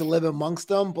tries to live amongst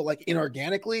them, but like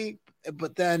inorganically,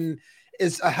 but then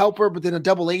is a helper, but then a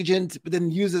double agent, but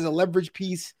then used as a leverage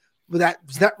piece, but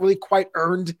that's not really quite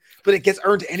earned, but it gets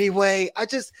earned anyway.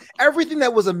 Everything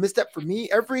that was a misstep for me,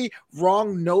 every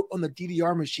wrong note on the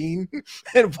DDR machine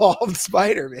involved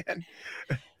Spider, man.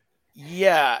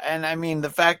 Yeah, and I mean the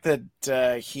fact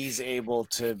that he's able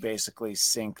to basically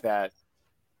sink that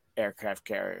aircraft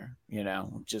carrier,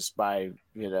 just by,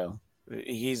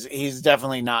 he's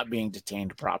definitely not being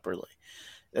detained properly.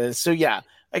 So yeah,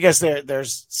 I guess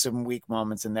there's some weak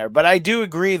moments in there, but I do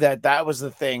agree that was the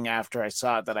thing after I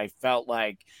saw it that I felt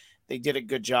like they did a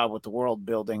good job with the world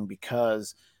building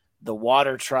because the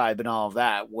water tribe and all of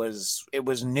that was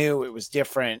new, it was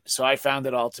different. So I found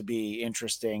it all to be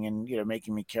interesting and,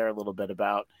 making me care a little bit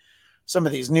about some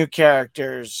of these new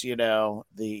characters,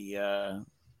 the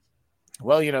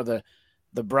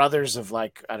brothers of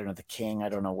like, I don't know, the king, I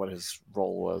don't know what his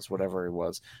role was, whatever it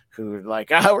was, who like,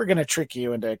 we're going to trick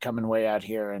you into coming way out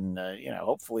here and,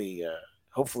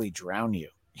 hopefully drown you,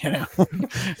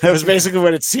 that was basically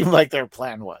what it seemed like their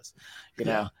plan was,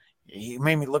 He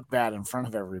made me look bad in front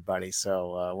of everybody,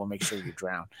 so we'll make sure you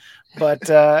drown. But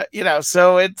so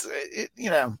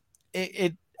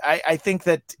I think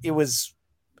that it was,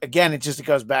 again, it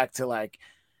goes back to like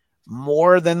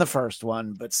more than the first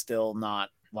one, but still not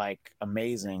like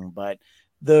amazing. But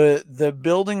the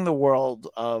building the world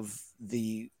of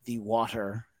the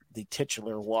water, the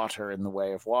titular water in the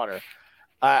way of water.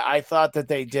 I thought that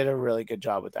they did a really good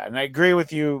job with that, and I agree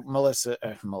with you, Marisa.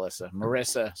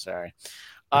 Sorry.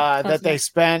 That they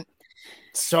spent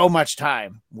so much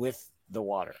time with the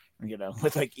water,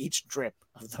 with like each drip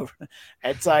of the.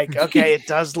 It's like, okay, it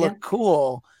does look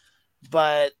cool,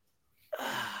 but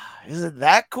is it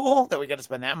that cool that we got to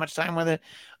spend that much time with it?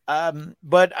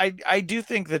 But I do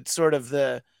think that sort of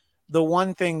the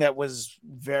one thing that was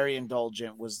very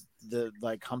indulgent was the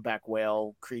like humpback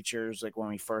whale creatures, like when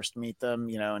we first meet them,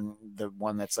 and the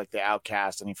one that's like the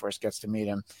outcast and he first gets to meet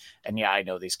him. And yeah, I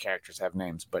know these characters have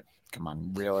names, but come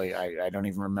on, really, I don't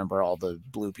even remember all the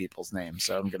blue people's names,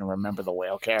 so I'm going to remember the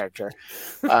whale character.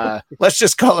 Let's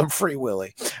just call him Free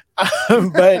Willy.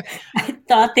 But I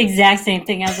thought the exact same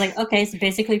thing. I was like, okay, so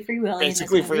basically Free Willy.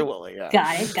 Basically Free Willy, yeah.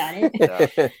 Got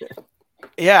it.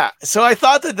 Yeah, so I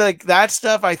thought that like that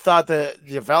stuff, I thought that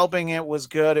developing it was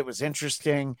good. It was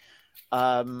interesting.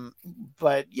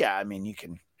 But yeah, I mean, you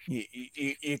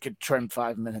could trim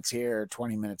 5 minutes here,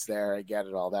 20 minutes there. I get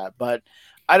it, all that, but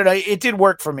I don't know. It did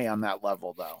work for me on that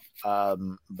level though.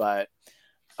 But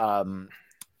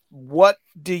what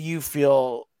do you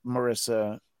feel,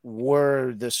 Marisa,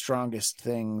 were the strongest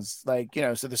things? Like,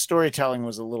 so the storytelling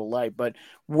was a little light, but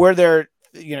were there,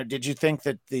 did you think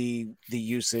that the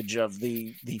usage of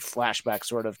the flashback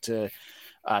sort of to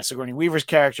Sigourney Weaver's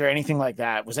character, anything like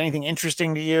that, was anything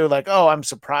interesting to you? Like, oh, I'm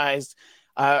surprised.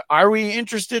 Are we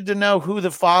interested to know who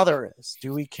the father is?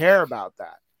 Do we care about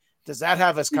that? Does that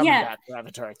have us coming back for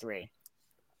Avatar 3?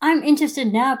 I'm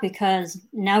interested now because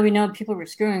now we know people were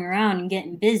screwing around and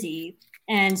getting busy.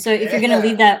 And so if you're going to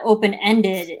leave that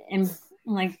open-ended and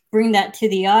like bring that to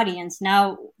the audience,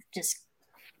 now just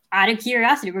out of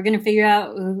curiosity, we're going to figure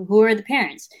out who are the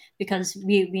parents, because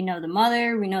we know the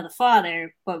mother, we know the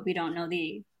father, but we don't know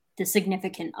the the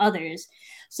significant others.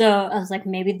 So I was like,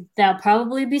 maybe that'll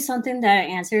probably be something that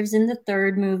answers in the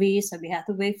third movie. So we have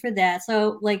to wait for that.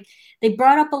 So like they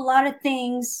brought up a lot of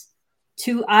things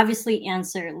to obviously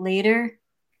answer later.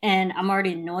 And I'm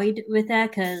already annoyed with that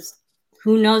because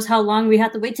who knows how long we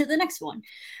have to wait to the next one.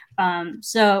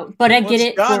 But I get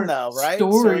it. Done though, right?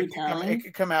 Storytelling. So it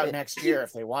could come out next year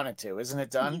if they wanted to. Isn't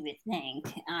it done? You would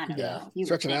think. I don't know.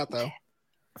 Stretch it out though.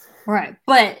 Right.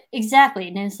 But exactly.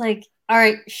 And it's like, all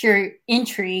right, sure,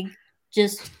 intrigue,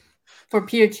 just for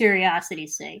pure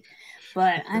curiosity's sake.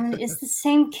 But I mean, it's the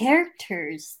same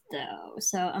characters though.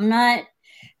 So I'm not,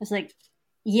 it's like,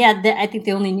 yeah, I think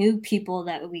the only new people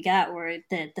that we got were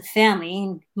the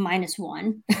family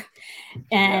 -1.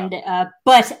 And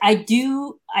but I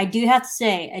do have to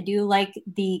say, I do like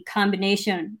the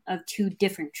combination of two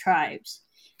different tribes.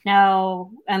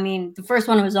 Now, I mean, the first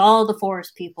one was all the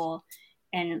forest people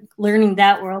and learning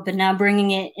that world, but now bringing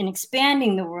it and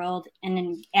expanding the world and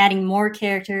then adding more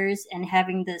characters and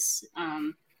having this,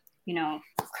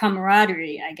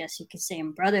 camaraderie, I guess you could say,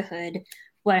 and brotherhood,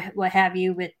 what have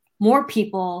you, with more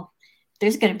people.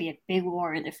 There's going to be a big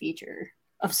war in the future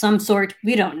of some sort.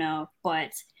 We don't know,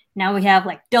 but now we have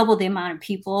like double the amount of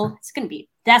people. That's going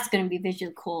to be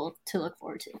visually cool to look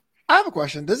forward to. I have a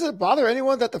question. Does it bother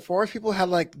anyone that the forest people had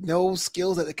like no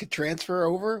skills that they could transfer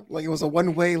over? Like it was a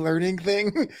one-way learning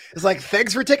thing. It's like,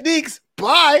 thanks for techniques.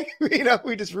 Bye.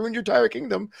 We just ruined your entire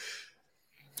kingdom.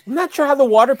 I'm not sure how the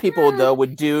water people though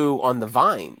would do on the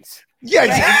vines. Yeah,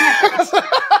 exactly.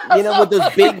 With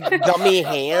those big dummy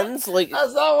hands. Like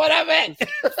that's not what I meant.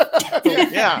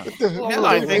 Yeah.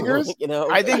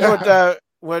 I think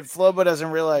what Flobo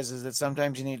doesn't realize is that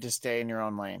sometimes you need to stay in your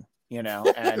own lane. And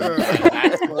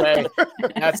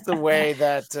that's the way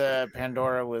that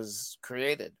Pandora was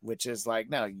created, which is like,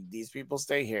 no, these people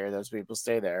stay here, those people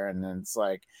stay there, and then it's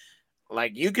like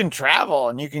you can travel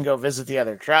and you can go visit the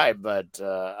other tribe, but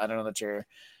I don't know that you're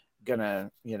gonna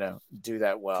do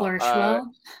that well. Flourish well.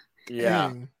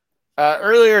 Yeah.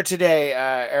 Earlier today,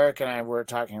 Eric and I were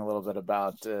talking a little bit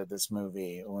about this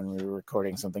movie when we were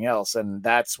recording something else, and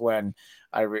that's when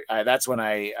I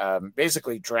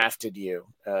basically drafted you.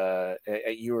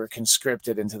 You were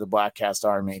conscripted into the Bladtcast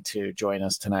army to join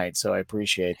us tonight, so I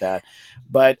appreciate that.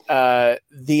 But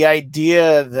the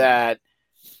idea that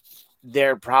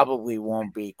there probably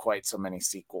won't be quite so many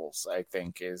sequels, I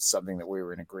think, is something that we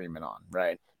were in agreement on,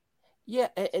 right? Yeah,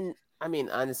 and I mean,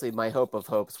 honestly, my hope of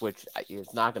hopes, which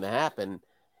is not going to happen,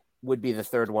 would be the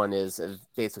third one is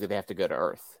basically they have to go to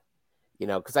Earth.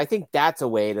 Because I think that's a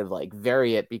way to like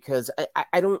vary it, because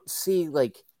I don't see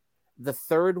like the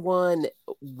third one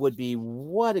would be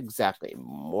what exactly?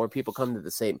 More people come to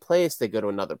the same place, they go to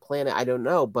another planet. I don't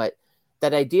know. But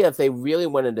that idea, if they really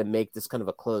wanted to make this kind of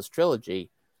a closed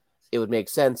trilogy, it would make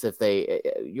sense if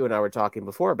you and I were talking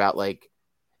before about like,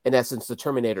 in essence, the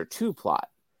Terminator 2 plot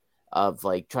of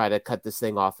like try to cut this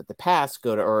thing off at the pass,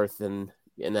 go to Earth, and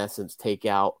in essence take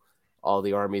out all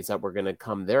the armies that were going to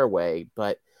come their way.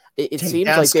 But it seems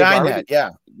like they've already,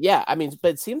 yeah. I mean,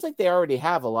 but it seems like they already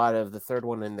have a lot of the third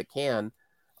one in the can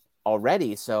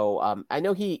already. So I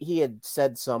know he had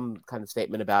said some kind of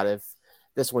statement about if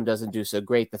this one doesn't do so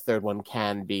great, the third one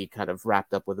can be kind of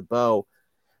wrapped up with a bow.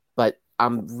 But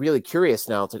I'm really curious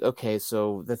now. It's like, okay,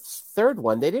 so the third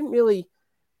one, they didn't really.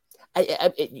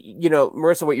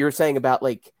 Marisa, what you were saying about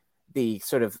like the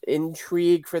sort of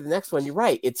intrigue for the next one, you're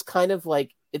right. It's kind of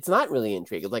like, it's not really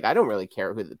intrigue. It's like, I don't really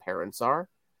care who the parents are.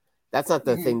 That's not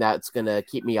the thing that's going to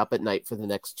keep me up at night for the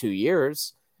next 2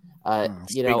 years.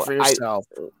 Speak for yourself.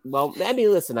 Well, I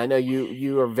mean, listen, I know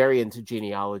you are very into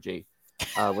genealogy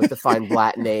with the fine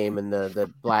Blatt name and the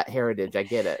Blatt heritage. I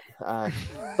get it.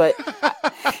 But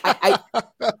I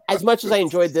as much as I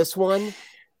enjoyed this one,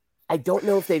 I don't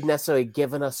know if they've necessarily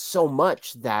given us so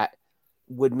much that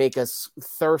would make us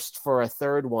thirst for a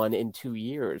third one in 2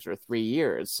 years or 3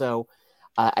 years. So,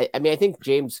 I mean, I think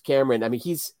James Cameron, I mean,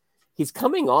 he's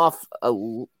coming off a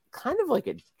kind of like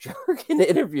a jerk in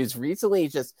interviews recently.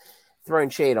 He's just throwing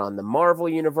shade on the Marvel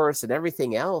universe and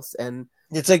everything else. And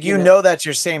it's like, you know that's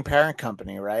your same parent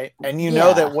company, right? And you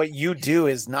know that what you do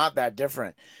is not that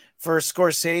different. For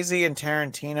Scorsese and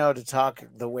Tarantino to talk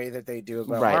the way that they do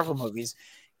about Marvel movies,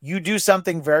 you do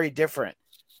something very different.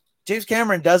 James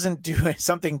Cameron doesn't do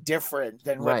something different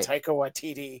than what Taika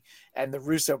Waititi and the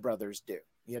Russo brothers do.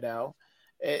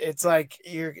 It's like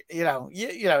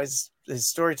his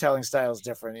storytelling style is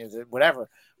different, whatever.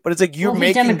 But it's like you're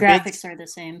making demographics are the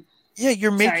same. Yeah,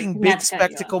 you're making big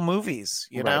spectacle movies.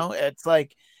 It's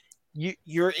like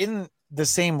you're in the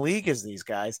same league as these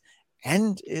guys,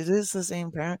 and it is the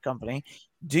same parent company.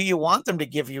 Do you want them to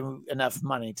give you enough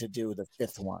money to do the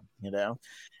fifth one?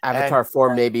 Avatar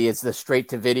 4 maybe is the straight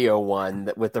to video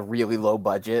one with a really low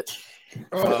budget.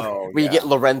 Where you get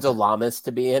Lorenzo Lamas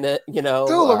to be in it,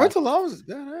 Lorenzo Lamas is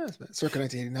badass, man. Circa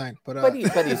 1989, but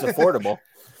he's affordable.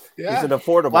 Yeah. He's an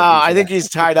affordable. Wow, I think he's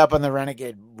tied up on the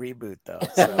Renegade reboot though.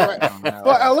 So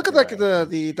well, I look at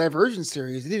the Divergent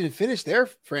series. They didn't finish their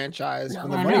franchise when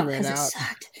the money ran out.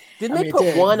 Didn't they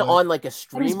put one on like a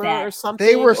streamer or something?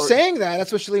 They were saying that.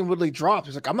 That's what Shailene Woodley dropped.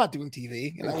 He's like, I'm not doing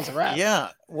TV, and that was a wrap. Yeah.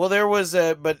 Well, there was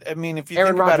but I mean, if you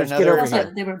Aaron think about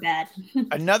Rodgers, they were bad.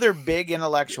 Another big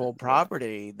intellectual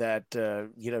property that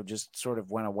just sort of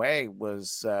went away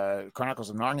was Chronicles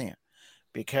of Narnia,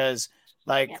 because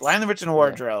Lion the Witch and the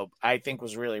Wardrobe, I think,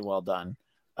 was really well done.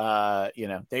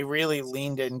 They really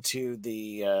leaned into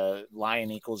the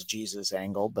lion equals Jesus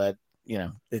angle, but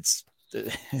it's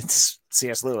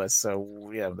C.S. Lewis,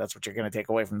 so that's what you're going to take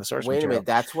away from the source material. Wait a minute,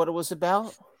 that's what it was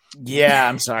about? Yeah,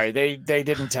 I'm sorry, they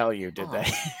didn't tell you, did they?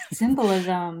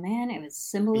 Symbolism, man, it was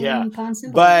symbolism upon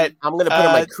symbolism. But I'm going to put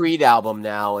on my Creed album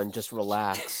now and just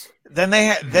relax. Then they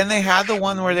had the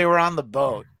one where they were on the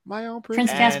boat, My Own Prince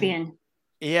Caspian.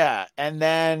 Yeah, and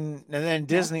then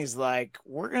Disney's like,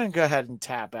 we're gonna go ahead and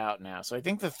tap out now. So I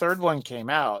think the third one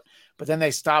came out, but then they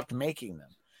stopped making them.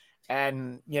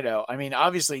 And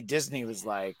obviously Disney was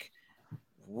like,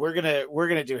 we're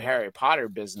gonna do Harry Potter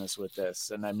business with this.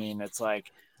 And I mean, it's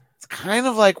kind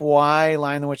of like why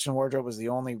Lion the Witch and the Wardrobe was the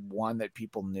only one that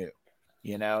people knew.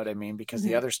 You know what I mean? Because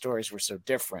the other stories were so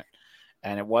different,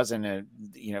 and it wasn't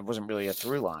really a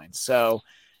through line. So.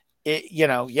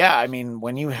 I mean,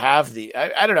 when you have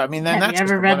I don't know. I mean, then have you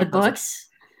ever read the books?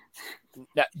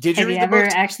 Did you read the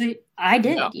books? Actually, I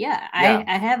did. No. Yeah,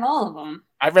 I have all of them.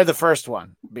 I read the first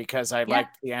one because I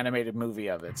liked the animated movie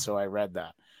of it, so I read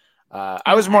that.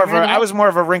 I was more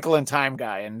of a Wrinkle in Time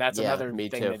guy, and that's another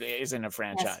thing that isn't a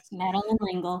franchise. Yes, Madeline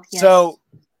L'Engle. Yes. So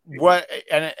what?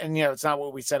 And it's not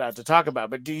what we set out to talk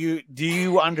about. But do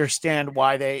you understand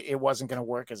why it wasn't going to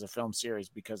work as a film series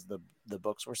because the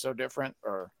books were so different,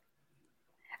 or?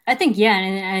 I think,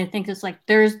 and I think it's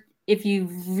if you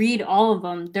read all of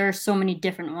them, there are so many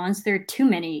different ones. There are too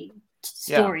many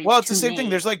stories. Well, it's the same thing.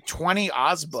 There's 20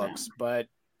 Oz books, but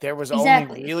there was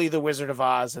only really The Wizard of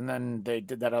Oz, and then they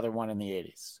did that other one in the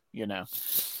 80s,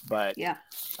 But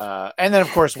and then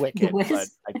of course Wicked. But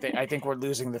I think we're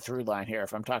losing the through line here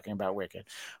if I'm talking about Wicked.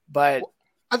 But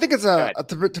I think it's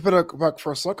to put a back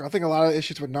for a sucker. I think a lot of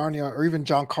issues with Narnia, or even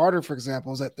John Carter, for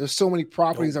example, is that there's so many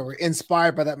properties that were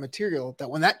inspired by that material that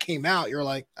when that came out, you're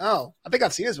like, oh, I think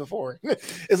I've seen this before.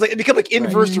 It's it became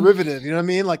inverse derivative. You know what I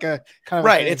mean? Like a kind of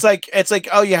right. It's like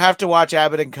oh, you have to watch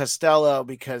Abbott and Costello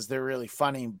because they're really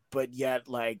funny, but yet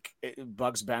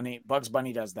Bugs Bunny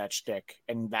does that shtick,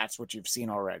 and that's what you've seen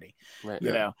already. Right.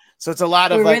 So it's a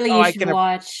lot of you should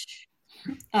watch.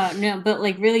 No, but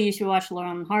really, you should watch Laurel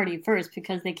and Hardy first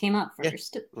because they came up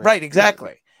first. Yeah. Right,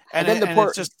 exactly. And then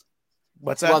it's just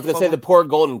what's that? Well, I was gonna say the poor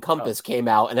Golden Compass came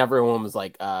out, and everyone was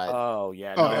like, "Oh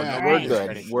yeah, we're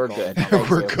good, we're good,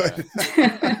 we're good."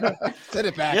 Set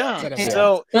it back. Yeah.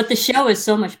 So, but the show is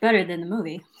so much better than the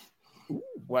movie.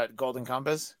 What, Golden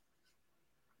Compass?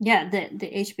 Yeah, the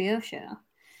HBO show.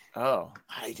 Oh,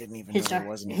 I didn't even know there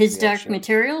wasn't His Dark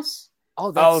Materials.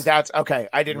 Oh, that's okay.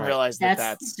 I didn't realize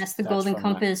that's the Golden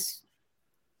Compass.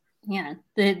 Yeah,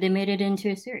 they made it into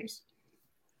a series.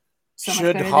 So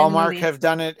should Hallmark have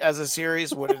done it as a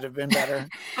series? Would it have been better?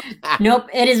 Nope,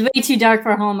 it is way too dark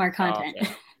for Hallmark content.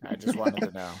 Okay. I just wanted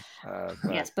to know.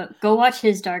 Yes, but go watch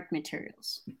His Dark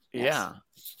Materials. Yes. Yeah.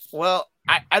 Well,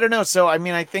 I don't know. So, I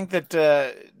mean, I think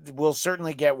that we'll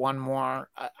certainly get one more.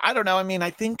 I don't know. I mean,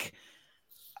 I think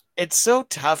it's so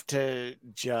tough to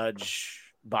judge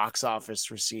box office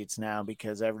receipts now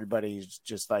because everybody's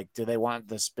just like, do they want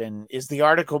the spin? Is the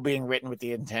article being written with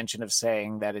the intention of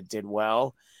saying that it did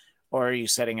well? Or are you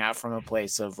setting out from a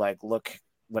place of look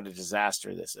what a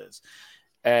disaster this is?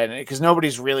 And because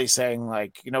nobody's really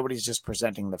saying nobody's just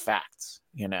presenting the facts,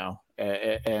 and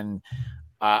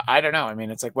I don't know. I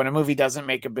mean, it's when a movie doesn't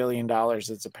make $1 billion,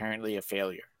 it's apparently a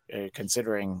failure.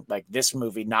 Considering this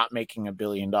movie not making $1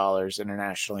 billion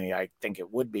internationally, I think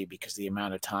it would be because the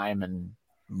amount of time and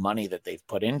money that they've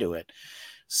put into it.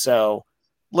 So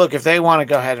look, if they want to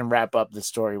go ahead and wrap up the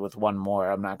story with one more,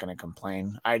 I'm not going to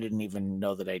complain. I didn't even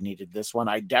know that I needed this one.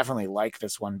 I definitely like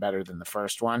this one better than the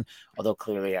first one, although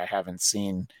clearly I haven't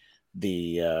seen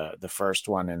the first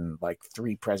one in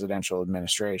 3 presidential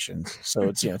administrations. So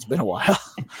it's it's been a while.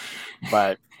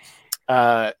 But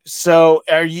so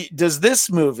does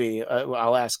this movie,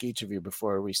 I'll ask each of you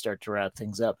before we start to wrap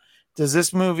things up, Does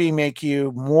this movie make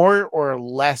you more or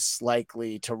less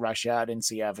likely to rush out and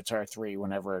see Avatar 3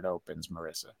 whenever it opens,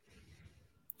 Marisa?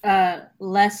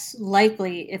 Less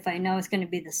likely if I know it's going to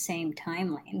be the same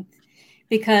time length.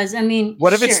 Because, I mean,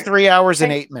 what if it's 3 hours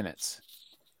and 8 minutes?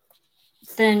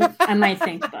 Then I might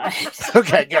think about it.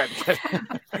 Okay, good.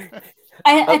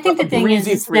 I think the thing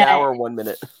is 3 hour 1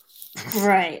 minute.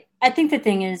 Right. I think the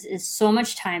thing is so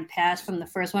much time passed from the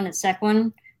first one to the second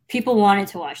one. People wanted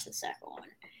to watch the second one.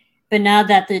 But now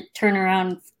that the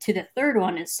turnaround to the third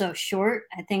one is so short,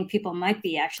 I think people might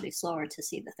be actually slower to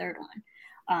see the third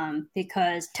one.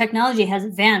 Because technology has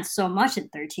advanced so much in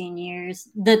 13 years.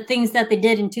 The things that they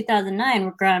did in 2009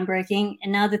 were groundbreaking,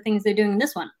 and now the things they're doing in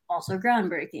this one, also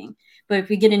groundbreaking. But if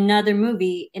we get another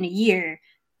movie in a year,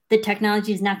 the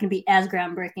technology is not going to be as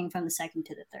groundbreaking from the second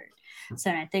to the third.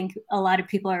 So I think a lot of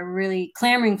people are really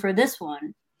clamoring for this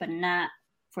one, but not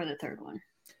for the third one.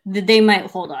 They might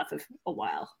hold off a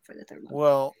while for the third one.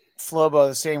 Well, Flobo,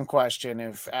 the same question.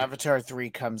 If Avatar 3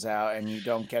 comes out and you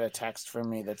don't get a text from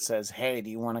me that says, hey,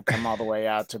 do you want to come all the way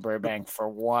out to Burbank for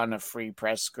 1, a free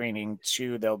press screening,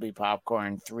 2, there'll be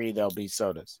popcorn, 3, there'll be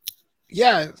sodas.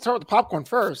 Yeah, start with the popcorn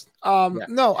first.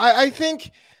 No, I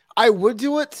think I would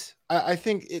do it. I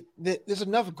think there's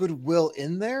enough goodwill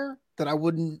in there that I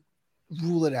wouldn't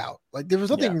rule it out. Like, there was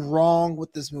nothing wrong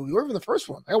with this movie, or even the first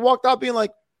one. I walked out being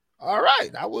like, all right,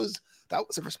 that was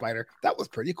Silver Spider. That was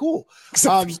pretty cool.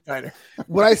 Spider.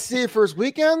 Would I see it first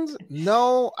weekend?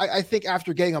 No. I think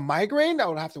after getting a migraine, I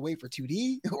would have to wait for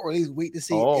 2D or at least wait to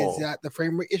see is that the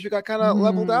frame rate issue got kind of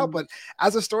leveled out. But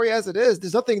as a story as it is,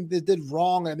 there's nothing that did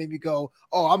wrong that made me go,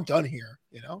 oh, I'm done here.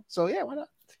 So yeah, why not?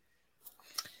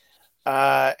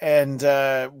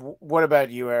 What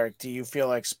about you, Eric? Do you feel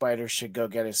like Spider should go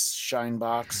get his shine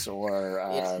box,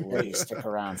 or will you stick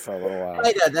around for a little while?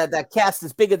 That cast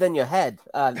is bigger than your head.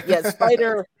 Yeah,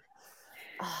 Spider.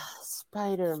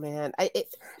 Spider, man.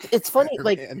 It's funny.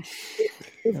 Like,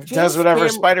 does whatever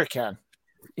Spider can.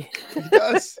 He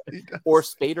does. Or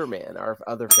Spider-Man, our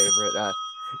other favorite.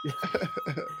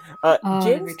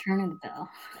 James, Return of the Bell.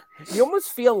 You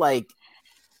almost feel like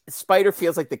Spider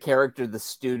feels like the character the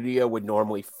studio would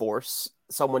normally force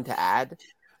someone to add.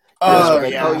 Oh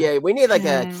yeah, we need like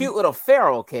a cute little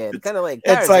feral kid, kind of like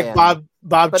it's like Bob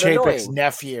Chapek's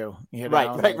nephew. Right.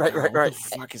 What the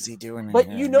fuck is he doing? But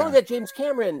that James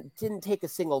Cameron didn't take a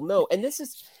single note, and this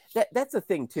is that's the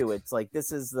thing too. It's like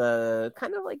this is the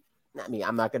kind of like, I mean,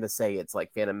 I'm not going to say it's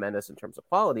like Phantom Menace in terms of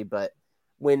quality, but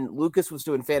when Lucas was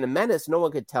doing Phantom Menace, no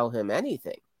one could tell him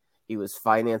anything. He was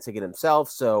financing it himself,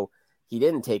 so he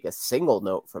didn't take a single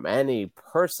note from any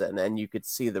person, and you could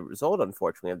see the result,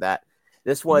 unfortunately, of that.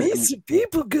 This one,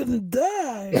 people gonna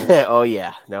die. Oh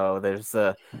yeah, no, there's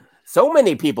so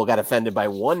many people got offended by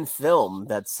one film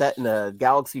that's set in a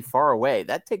galaxy far away.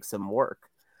 That takes some work.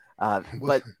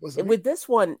 But with this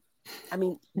one, I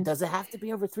mean, does it have to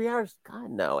be over 3 hours? God,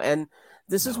 no. And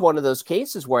this is one of those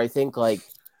cases where I think like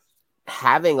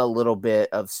having a little bit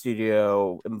of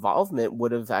studio involvement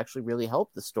would have actually really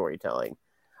helped the storytelling.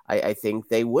 I think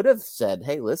they would have said,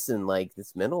 hey, listen, like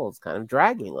this middle is kind of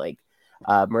dragging. Like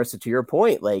Marisa, to your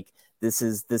point, like this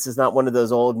is not one of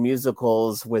those old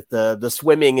musicals with the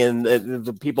swimming and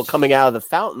the people coming out of the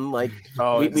fountain. Like,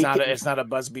 it's not a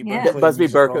Busby Berkeley. Yeah. Busby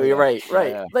musical. Berkeley, right.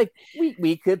 Yeah. Like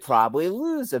we could probably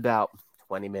lose about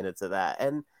 20 minutes of that,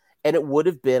 and it would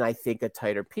have been, I think, a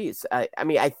tighter piece. I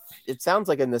mean, it sounds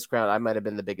like in this crowd I might have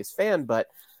been the biggest fan, but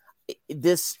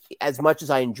this, as much as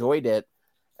I enjoyed it,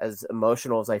 as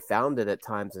emotional as I found it at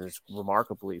times, and as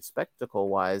remarkably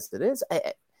spectacle-wise it is,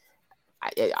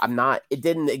 I'm not. It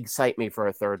didn't excite me for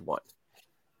a third one.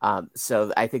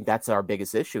 So I think that's our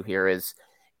biggest issue here. Is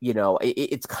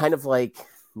it's kind of like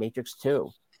Matrix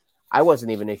 2. I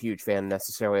wasn't even a huge fan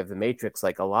necessarily of the Matrix,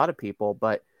 like a lot of people,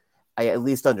 but I at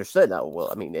least understood that. Well,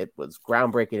 I mean, it was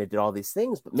groundbreaking. It did all these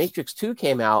things, but Matrix 2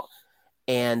 came out,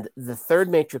 and the third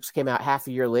Matrix came out half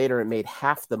a year later and made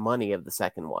half the money of the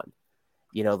second one.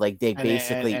 Like they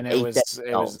basically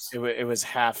it was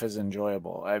half as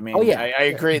enjoyable. I mean, I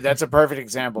agree. That's a perfect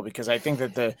example, because I think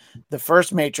that the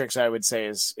first Matrix, I would say,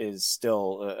 is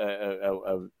still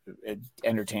a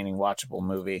entertaining, watchable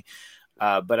movie.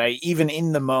 But even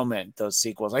in the moment, those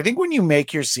sequels, I think when you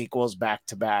make your sequels back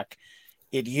to back,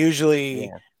 it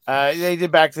usually they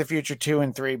did Back to the Future 2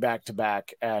 and 3 back to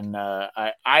back, and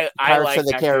I Pirates like of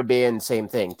the Caribbean, same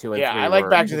thing. 2 and 3. I like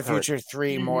Back to the Future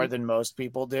 3 more than most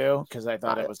people do, because I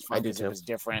thought it was fun because it was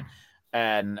different.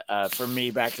 And for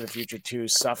me, Back to the Future 2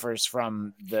 suffers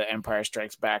from the Empire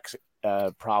Strikes Back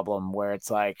problem, where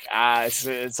it's like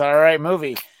it's all right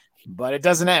movie, but it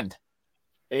doesn't end.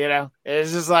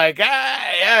 It's just like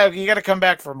you got to come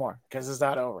back for more because it's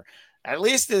not over. at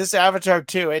least this Avatar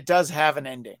 2, it does have an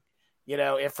ending.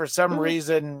 If for some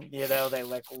reason, they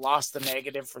like lost the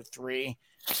negative for 3,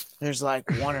 there's like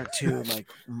 1 or 2 like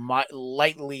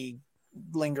lightly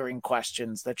lingering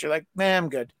questions that you're like, man, I'm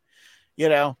good.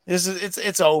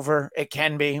 It's over. It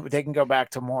can be. They can go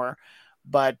back to more.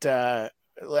 But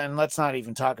and let's not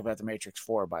even talk about the Matrix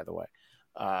 4, by the way.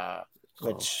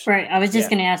 Which right. I was just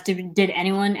going to ask, did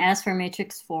anyone ask for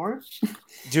Matrix 4?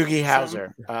 Doogie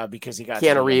Howser, because he got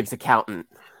Keanu Reeves' accountant.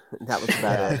 That was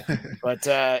about it. But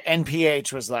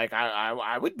NPH was like,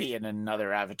 I would be in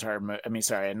another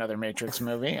another Matrix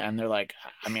movie. And they're like,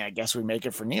 I guess we make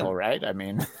it for Neil, right? If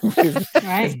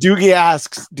Doogie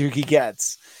asks, Doogie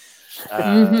gets.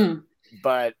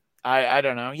 But I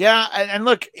don't know. Yeah. And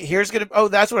look,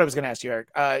 that's what I was going to ask you,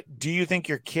 Eric. Do you think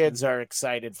your kids are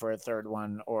excited for a third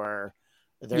one, or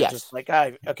they're just like,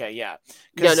 okay, yeah.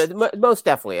 No, most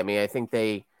definitely. I think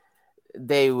they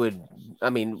would.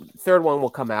 Third one will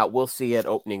come out. We'll see it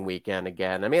opening weekend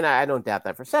again. I don't doubt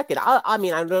that for a second.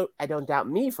 I don't doubt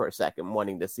me for a second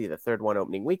wanting to see the third one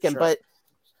opening weekend, sure.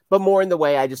 but more in the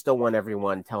way I just don't want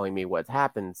everyone telling me what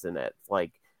happens in it.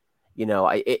 Like,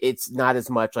 it's not as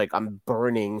much like I'm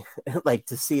burning like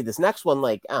to see this next one.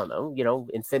 Like, I don't know,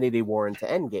 Infinity War into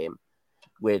Endgame,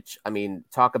 which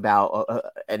talk about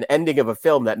an ending of a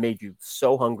film that made you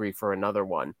so hungry for another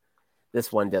one.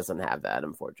 This one doesn't have that,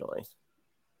 unfortunately.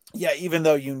 Yeah, even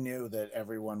though you knew that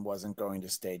everyone wasn't going to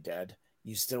stay dead,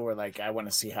 you still were like, I want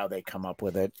to see how they come up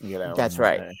with it. That's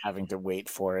right. Having to wait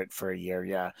for it for a year.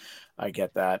 Yeah, I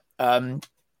get that.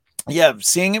 Yeah,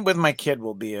 seeing it with my kid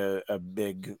will be a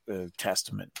big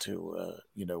testament to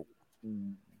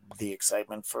the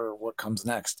excitement for what comes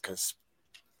next. Because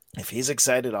if he's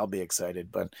excited, I'll be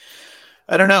excited. But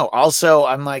I don't know. Also,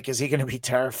 I'm like, is he going to be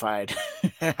terrified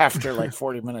after like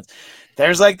 40 minutes?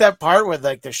 There's like that part with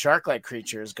like the shark-like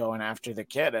creatures going after the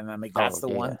kid. And I'm like, that's the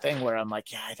one thing where I'm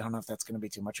like, yeah, I don't know if that's going to be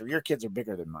too much. Your kids are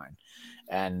bigger than mine.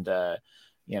 And,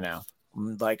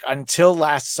 like until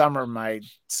last summer, my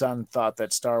son thought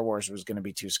that Star Wars was going to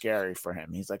be too scary for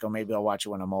him. He's like, oh, maybe I'll watch it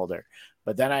when I'm older.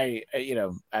 But then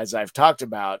as I've talked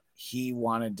about, he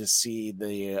wanted to see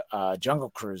the Jungle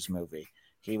Cruise movie.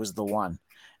 He was the one.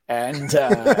 And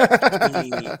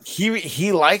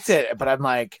he liked it, but I'm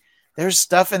like, there's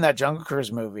stuff in that Jungle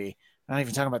Cruise movie. I'm not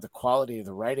even talking about the quality of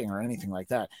the writing or anything like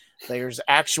that. There's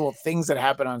actual things that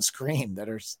happen on screen that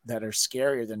are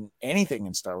scarier than anything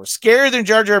in Star Wars. Scarier than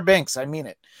Jar Jar Binks. I mean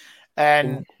it.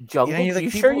 And Jungle. You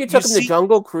sure you took him to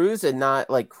Jungle Cruise and not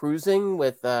like cruising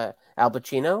with Al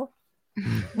Pacino?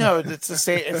 No, it's the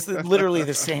same. It's literally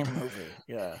the same movie.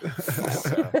 Yeah.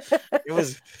 So it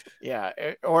was, yeah.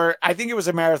 Or I think it was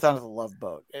a Marathon of the Love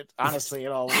Boat. Honestly,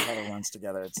 it all kind of runs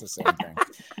together. It's the same thing.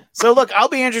 So look, I'll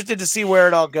be interested to see where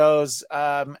it all goes.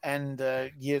 And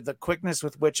the quickness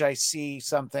with which I see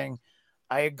something,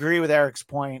 I agree with Eric's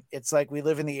point. It's like we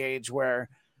live in the age where,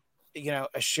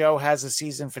 a show has a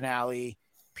season finale.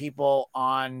 People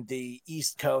on the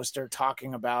East Coast are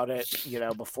talking about it,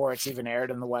 before it's even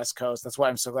aired in the West Coast. That's why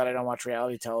I'm so glad I don't watch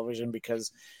reality television,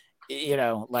 because,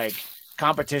 like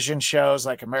competition shows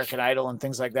like American Idol and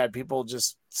things like that, people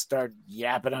just start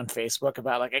yapping on Facebook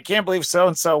about like, I can't believe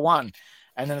so-and-so won.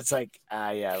 And then it's like,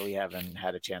 yeah, we haven't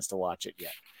had a chance to watch it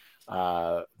yet.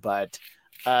 But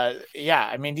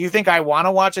yeah, do you think I want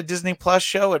to watch a Disney Plus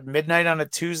show at midnight on a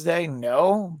Tuesday?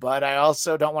 No, but I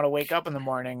also don't want to wake up in the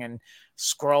morning and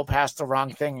scroll past the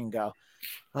wrong thing and go,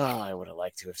 oh, I would have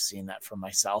liked to have seen that for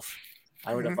myself.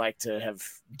 I would have liked to have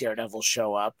Daredevil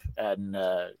show up and,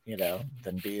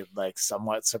 then be like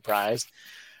somewhat surprised.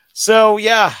 So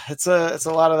yeah, it's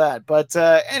a lot of that. But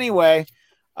anyway,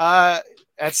 at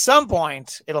some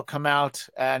point it'll come out,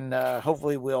 and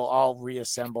hopefully we'll all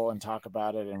reassemble and talk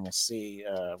about it, and we'll see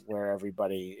where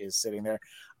everybody is sitting there.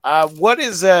 What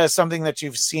is something that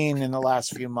you've seen in the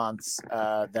last few months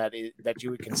that you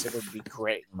would consider to be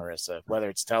great, Marisa? Whether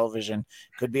it's television,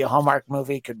 could be a Hallmark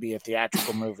movie, could be a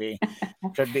theatrical movie,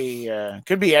 could be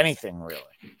anything really.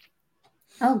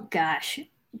 Oh gosh,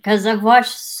 because I've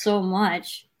watched so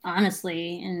much,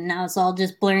 honestly, and now it's all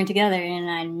just blurring together, and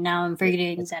I'm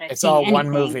forgetting that it's all anything. One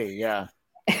movie. Yeah.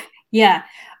 Yeah.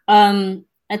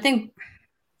 I think.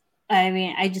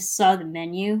 I just saw The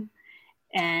Menu,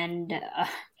 and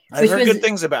I've heard good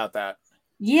things about that.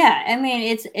 Yeah,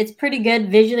 it's pretty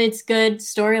good. Visually, it's good.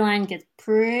 Storyline gets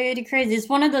pretty crazy. It's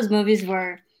one of those movies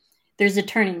where there's a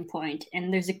turning point,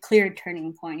 and there's a clear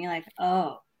turning point. You're like,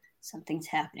 oh, something's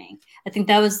happening. I think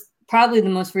that was probably the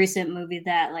most recent movie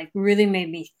that like really made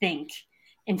me think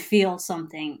and feel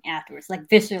something afterwards, like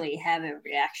viscerally have a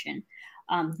reaction.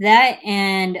 That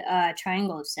and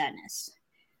Triangle of Sadness.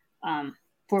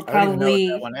 For probably I don't even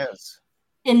know what that one is.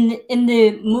 in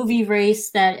the movie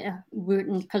race that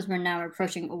because we're now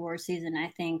approaching award season, I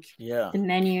think the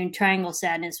Menu and Triangle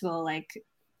Sadness will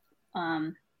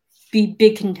be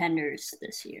big contenders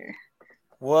this year.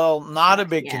 Well, not a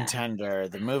big contender.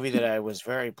 The movie that I was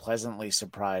very pleasantly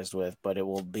surprised with, but it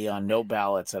will be on no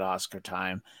ballots at Oscar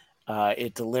time.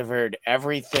 It delivered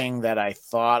everything that I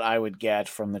thought I would get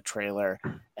from the trailer,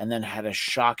 and then had a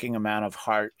shocking amount of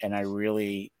heart, and I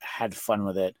really had fun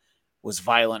with it. Was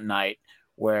Violent Night,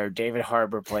 where David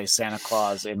Harbour plays Santa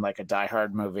Claus in like a Die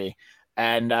Hard movie,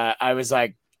 and I was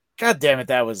like, God damn it,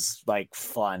 that was like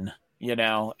fun,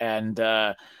 and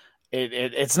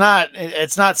it's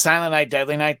not Silent Night,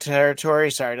 Deadly Night territory.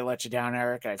 Sorry to let you down,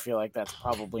 Eric. I feel like that's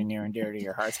probably near and dear to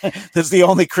your heart. That's the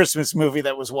only Christmas movie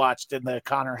that was watched in the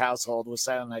Connor household was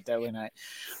Silent Night, Deadly Night.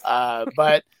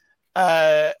 But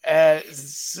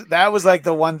that was like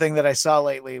the one thing that I saw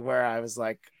lately where I was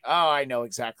like, oh, I know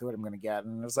exactly what I'm going to get.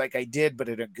 And it was like, I did, but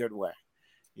in a good way,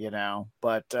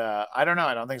 but I don't know.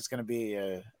 I don't think it's going to be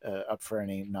up for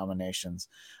any nominations.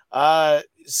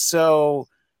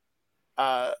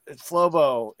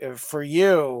 Flobo, for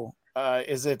you,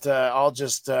 is it all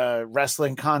just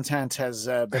wrestling content has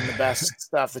been the best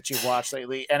stuff that you've watched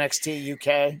lately? NXT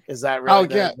UK, is that really?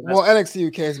 Well, NXT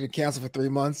UK has been canceled for 3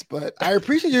 months, but I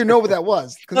appreciate you know what that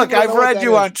was. Look, I've read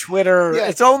you on Twitter. Yeah,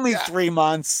 it's only 3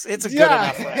 months. It's a good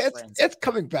enough reference. It's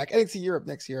coming back. NXT Europe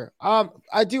next year. I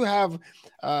do have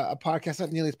a podcast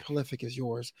not nearly as prolific as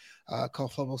yours,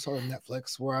 called Flobo on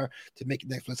Netflix, where to make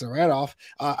Netflix a write-off,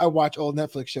 I watch old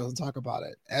Netflix shows and talk about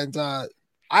it. And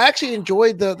I actually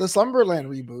enjoyed the Slumberland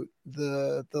reboot,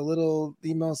 the little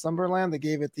emo Slumberland. They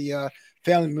gave it the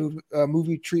family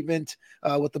movie treatment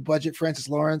with the budget. Francis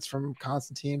Lawrence from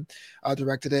Constantine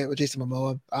directed it with Jason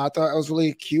Momoa. I thought it was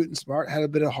really cute and smart, had a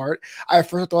bit of heart. I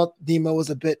first thought Nemo was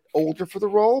a bit older for the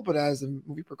role, but as the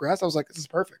movie progressed, I was like, this is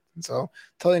perfect. And so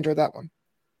totally enjoyed that one.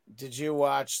 Did you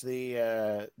watch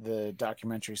the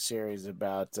documentary series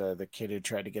about the kid who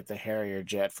tried to get the Harrier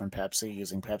jet from Pepsi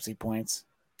using Pepsi points?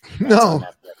 No.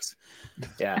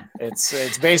 Yeah,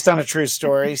 it's based on a true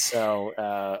story.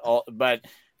 So, but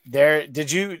there,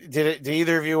 did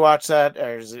either of you watch that,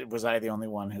 or was I the only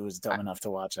one who was dumb enough to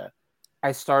watch that?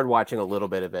 I started watching a little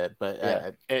bit of it,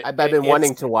 but I've been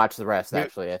wanting to watch the rest.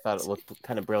 Actually, I thought it looked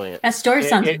kind of brilliant. That story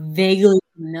sounds vaguely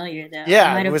familiar, though.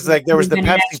 Yeah, it was like there was the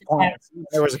Pepsi points.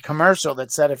 There was a commercial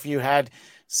that said if you had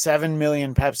 7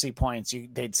 million Pepsi points,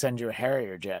 they'd send you a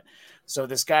Harrier jet. So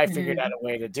this guy figured out a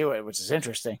way to do it, which is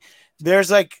interesting.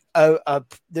 There's like a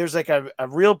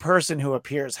real person who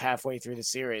appears halfway through the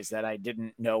series that I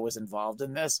didn't know was involved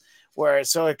in this.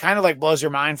 So it kind of like blows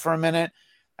your mind for a minute.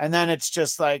 And then it's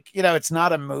just like, it's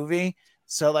not a movie.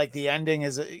 So like the ending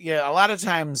is, a lot of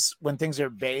times when things are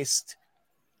based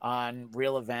on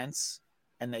real events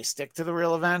and they stick to the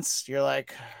real events, you're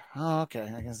like, oh,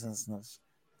 okay, I guess that's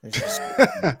just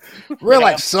real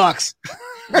life sucks.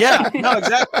 Yeah, no,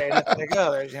 exactly. That's like,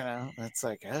 that's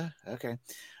like, okay.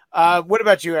 What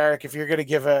about you, Eric? If you're going to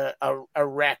give a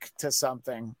rec to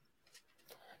something.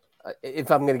 If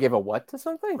I'm going to give a what to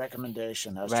something?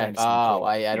 Recommendation.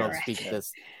 I don't speak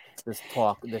this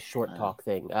short talk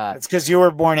thing. It's because you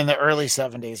were born in the early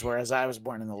 70s, whereas I was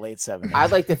born in the late 70s.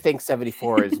 I'd like to think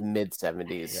 74 is mid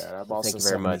 70s. Yeah, I'm also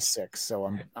 76,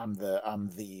 so I'm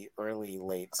the early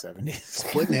late 70s.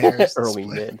 Splitting hairs. Early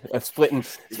mid. Splitting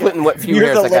what few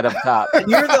hairs I got up top.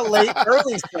 You're the late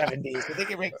early 70s. I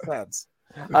think it makes sense.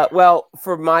 Well,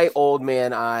 for my old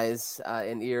man eyes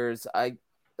and ears,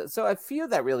 so a few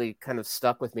that really kind of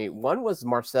stuck with me. One was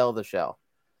Marcel the Shell,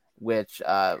 which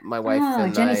my wife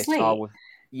and Jenny I Slate. saw.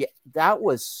 Yeah, that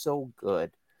was so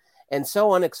good and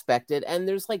so unexpected. And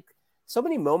there's like so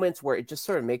many moments where it just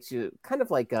sort of makes you kind of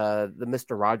like the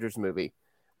Mr. Rogers movie,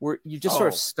 where you just sort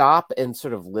of stop and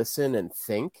sort of listen and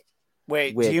think.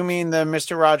 Wait, do you mean the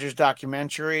Mr. Rogers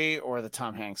documentary or the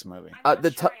Tom Hanks movie? I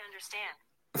understand.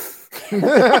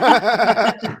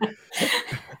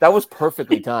 That was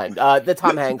perfectly timed. The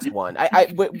Tom Hanks one,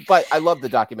 but I love the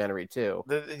documentary too.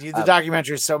 The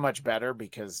documentary is so much better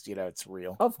because it's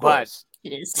real. Of course,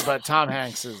 it is. But Tom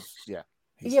Hanks is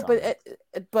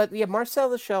but Marcel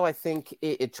the Show, I think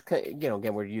it's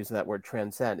again we're using that word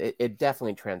transcend. It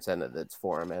definitely transcended its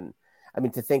form, and I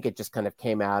mean to think it just kind of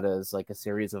came out as like a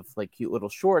series of like cute little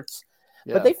shorts,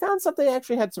 but they found something that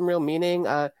actually had some real meaning.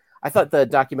 I thought the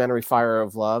documentary Fire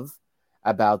of Love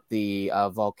about the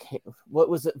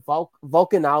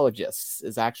volcanologists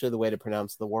is actually the way to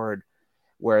pronounce the word,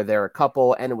 where they're a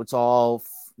couple and it was all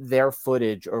their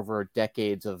footage over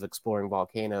decades of exploring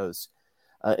volcanoes,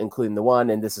 including the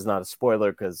one, and this is not a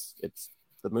spoiler because it's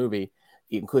the movie,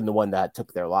 including the one that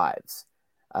took their lives.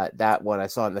 That one I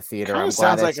saw in the theater. Kind of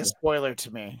sounds like a spoiler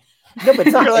to me. No, but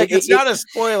it's not. You're like, it's not a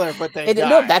spoiler, but they die.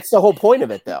 No, that's the whole point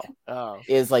of it, though. Oh,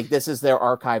 is like this is their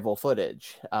archival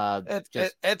footage.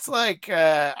 It's like,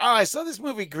 I saw this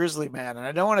movie Grizzly Man, and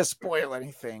I don't want to spoil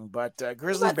anything, but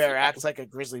Grizzly Bear acts like a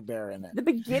grizzly bear in it. The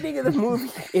beginning of the movie,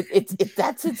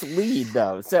 that's its lead,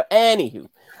 though. So, anywho,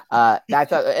 I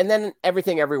thought, and then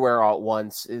Everything Everywhere All at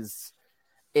Once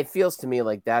it feels to me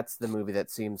like that's the movie that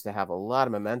seems to have a lot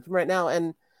of momentum right now,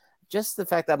 and just the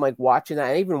fact that I'm like watching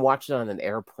that, I even watched it on an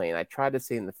airplane. I tried to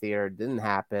see it in the theater, it didn't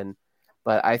happen,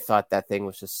 but I thought that thing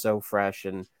was just so fresh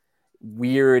and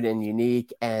weird and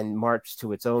unique and marched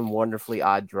to its own wonderfully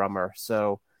odd drummer.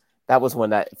 So that was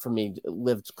one that for me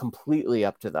lived completely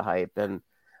up to the hype, and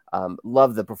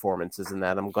love the performances in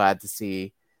that. I'm glad to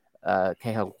see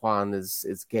Ke Kwan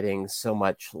is getting so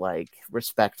much like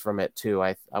respect from it too.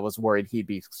 I was worried he'd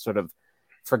be sort of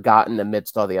forgotten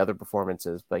amidst all the other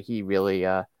performances, but he really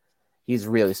he's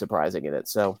really surprising in it.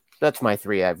 So that's my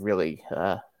three. I've really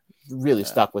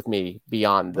stuck with me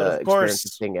beyond the experience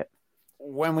of seeing it.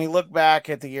 When we look back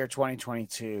at the year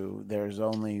 2022, there's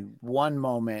only one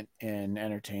moment in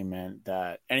entertainment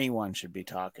that anyone should be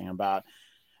talking about,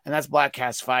 and that's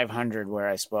Bladtcast 500, where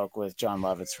I spoke with John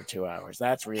Lovitz for 2 hours.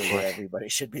 That's really what everybody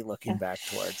should be looking back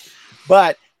towards.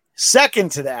 But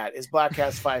second to that is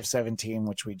Bladtcast 517,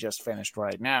 which we just finished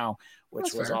right now,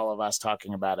 which was all of us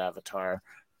talking about Avatar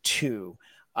 2.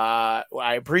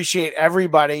 I appreciate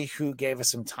everybody who gave us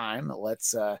some time.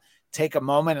 Let's take a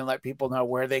moment and let people know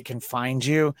where they can find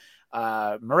you.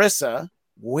 Marisa,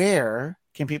 where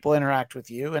can people interact with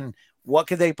you, and what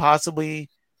could they possibly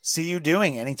see you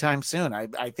doing anytime soon?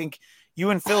 I think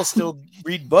you and Phil still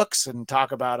read books and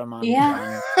talk about them on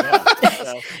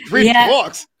read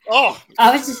books. Oh,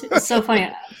 I was just so funny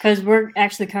because we're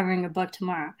actually covering a book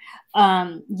tomorrow.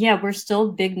 We're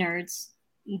still big nerds.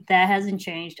 That hasn't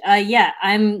changed.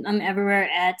 I'm everywhere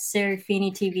at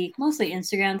Serafini TV, mostly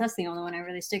Instagram. That's the only one I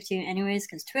really stick to, anyways,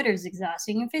 because Twitter's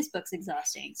exhausting and Facebook's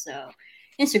exhausting. So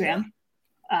Instagram,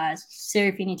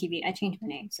 Serafini TV. I changed my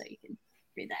name so you can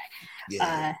read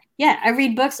that. I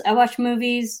read books. I watch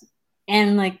movies,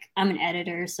 and like I'm an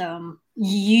editor, so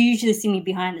you usually see me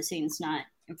behind the scenes, not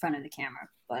in front of the camera.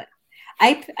 But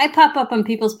I pop up on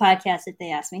people's podcasts if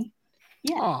they ask me.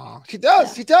 Yeah. Oh, she does.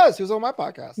 Yeah. She does. She was on my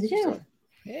podcast. Did you?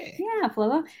 Hey. Yeah,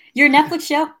 Flobo. Your Netflix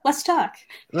show. Let's talk.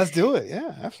 Let's do it.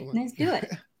 Yeah, absolutely. Let's do it.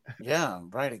 Yeah,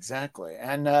 right. Exactly.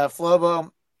 And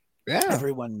Flobo, yeah,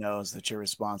 everyone knows that you're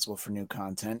responsible for new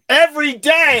content every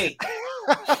day.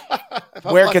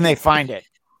 Where can they find it?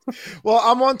 Well,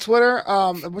 I'm on Twitter,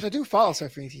 which I do follow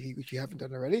Serafini TV, which you haven't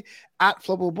done already, at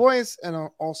Flobo Boyce, and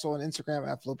also on Instagram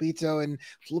at Flobito, and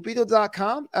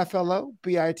Flobito.com,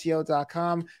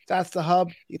 FLOBITO.com. That's the hub.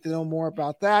 You get to know more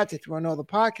about that. If you want to know the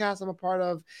podcast I'm a part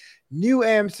of,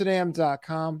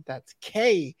 NewAmsterdam.com. That's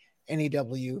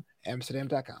KNEW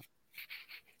Amsterdam.com.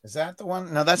 Is that the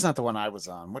one? No, that's not the one I was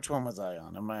on. Which one was I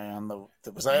on?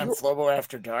 Was I on Flobo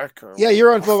After Dark? Or... Yeah,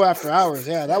 you're on Flobo After Hours.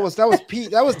 Yeah, that was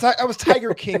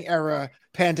Tiger King era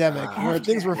pandemic where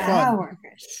things were fun.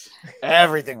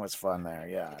 Everything was fun there.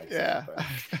 Yeah.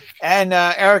 And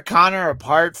Eric Connor,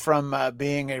 apart from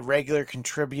being a regular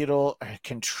contributor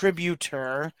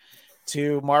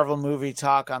to Marvel Movie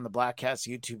Talk on the Bladtcast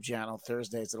YouTube channel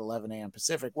Thursdays at 11 a.m.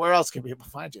 Pacific, where else can people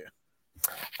find you?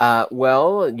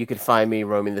 Well, you can find me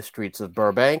roaming the streets of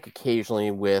Burbank, occasionally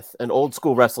with an old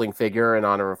school wrestling figure in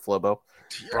honor of Flobo.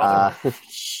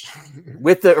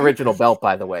 With the original belt,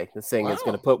 by the way. This thing is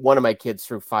going to put one of my kids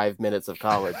through 5 minutes of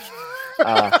college.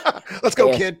 Let's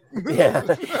go, kid.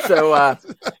 Yeah. So,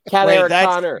 Eric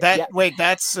Connor. Wait,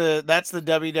 that's the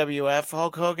WWF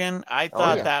Hulk Hogan. I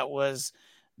thought that was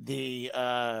the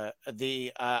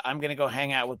I'm gonna go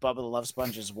hang out with Bubba the Love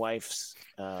Sponge's wife's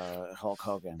Hulk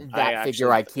Hogan. That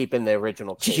figure I keep in the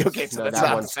original case. Okay, so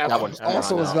that one's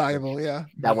also was valuable. Yeah,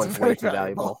 that one's way too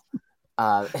valuable.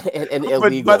 And illegal.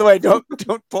 But by the way, don't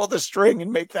pull the string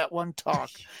and make that one talk.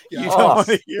 You don't want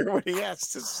to hear what he has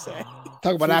to say.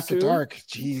 Talk about After Dark.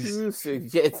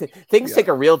 Jeez. Things take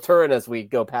a real turn as we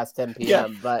go past 10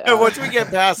 p.m. But once we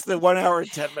get past the 1 hour and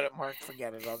 10-minute mark,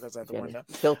 forget it. All goes out the window.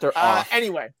 Filter off.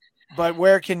 Anyway, but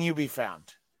where can you be found?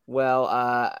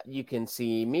 Well, you can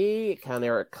see me,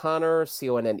 Eric Connor,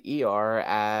 CONNER,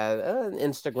 at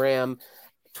Instagram.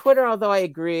 Twitter, although I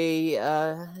agree,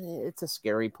 it's a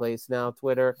scary place now,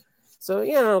 Twitter.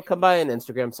 So, come by on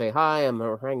Instagram, say hi. I'm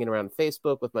hanging around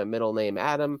Facebook with my middle name,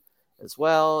 Adam, as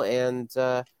well. And,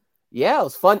 Yeah, it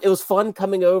was fun. It was fun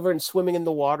coming over and swimming in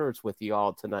the waters with you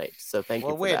all tonight. So thank you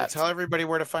for that. Tell everybody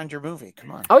where to find your movie.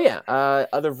 Come on. Oh, yeah.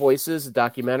 Other Voices, a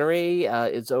documentary,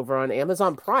 is over on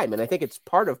Amazon Prime, and I think it's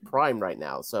part of Prime right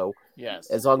now. So yes,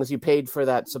 as long as you paid for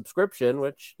that subscription,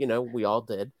 which, we all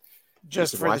did.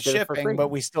 Just for the shipping, but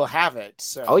we still have it.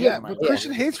 So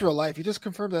Christian hates real life. You just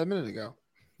confirmed that a minute ago.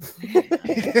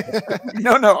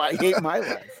 No, I hate my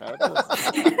life.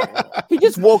 He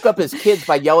just woke up his kids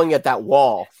by yelling at that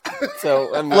wall. So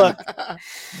look,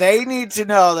 they need to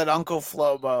know that Uncle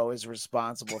Flobo is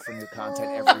responsible for new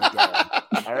content every day.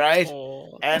 All right,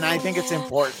 and I think it's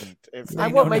important. I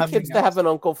want my kids to have an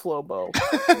Uncle Flobo.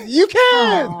 You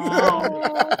can.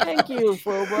 Thank you,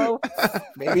 Flobo.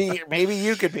 Maybe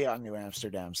you could be on New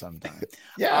Amsterdam sometime.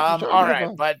 Yeah. Sure, all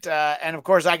right, but and of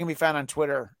course I can be found on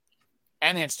Twitter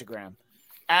and Instagram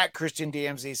at Christian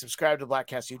DMZ. Subscribe to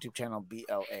Bladtcast YouTube channel,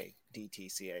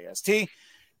 BLADTCAST,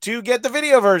 to get the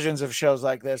video versions of shows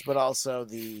like this, but also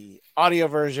the audio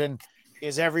version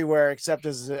is everywhere except,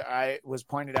 as I was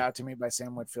pointed out to me by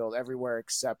Sam Whitfield, everywhere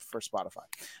except for Spotify.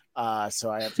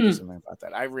 So I have to do something about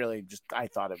that. I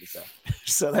thought it was that.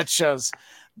 So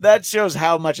that shows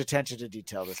how much attention to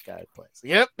detail this guy plays.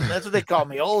 Yep, that's what they call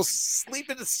me. Old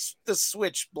sleeping the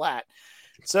switch Blatt.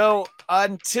 So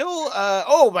until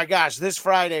oh my gosh, this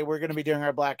Friday we're going to be doing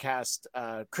our Bladtcast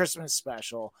Christmas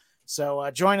special. So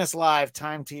join us live,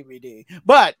 time TBD.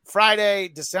 But Friday,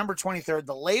 December 23rd,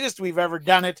 the latest we've ever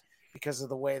done it because of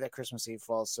the way that Christmas Eve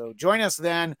falls. So join us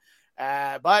then.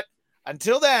 But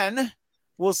until then,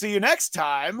 we'll see you next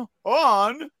time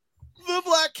on the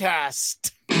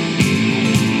Bladtcast.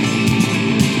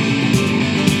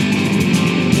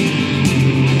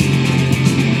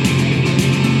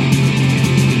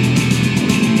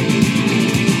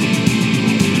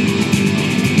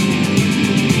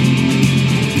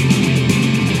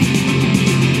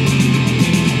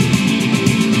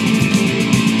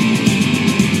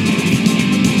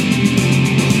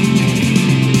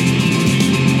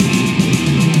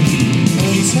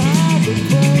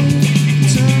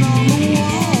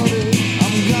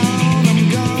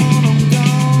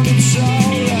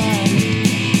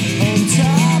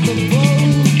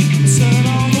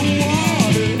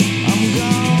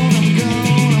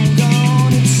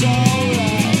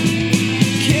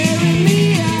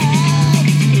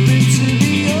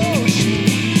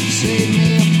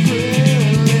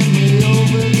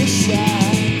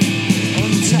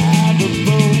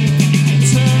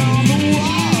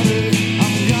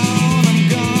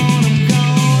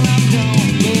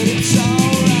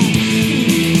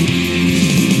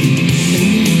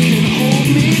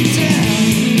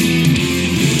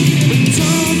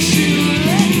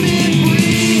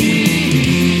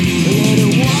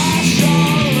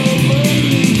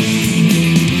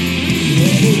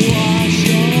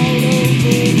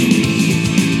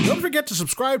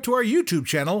 Subscribe to our YouTube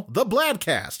channel, The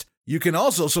Bladtcast. You can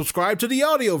also subscribe to the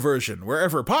audio version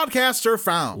wherever podcasts are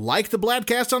found. Like The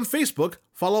Bladtcast on Facebook,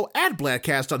 follow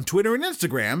 @Bladtcast on Twitter and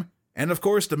Instagram, and of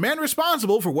course, the man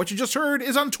responsible for what you just heard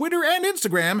is on Twitter and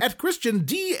Instagram at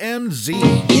ChristianDMZ.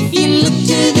 If you look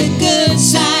to the good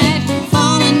side,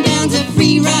 falling down's a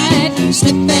free ride,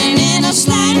 slipping and a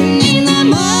sliding in the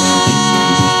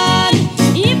mud.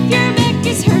 If your back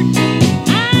is hurting,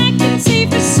 I can say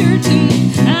for certain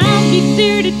I'll be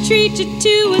there to treat you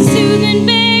to a soothing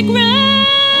back rub.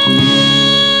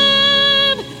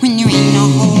 When you're in a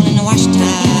hole in a washtub.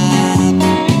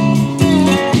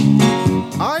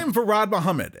 I'm Farad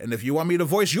Muhammad, and if you want me to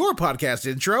voice your podcast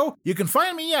intro, you can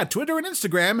find me at Twitter and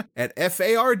Instagram at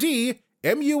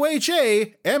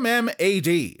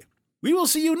FARDMUHAMMAD. We will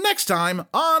see you next time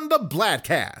on the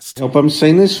Bladtcast. Hope I'm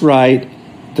saying this right.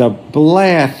 The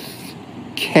Bladtcast.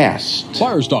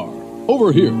 Firestar.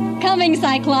 Over here. Coming,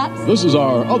 Cyclops. This is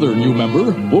our other new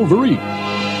member, Wolverine.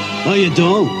 How you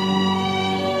doing?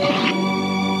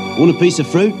 Want a piece of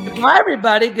fruit? Goodbye,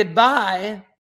 everybody. Goodbye.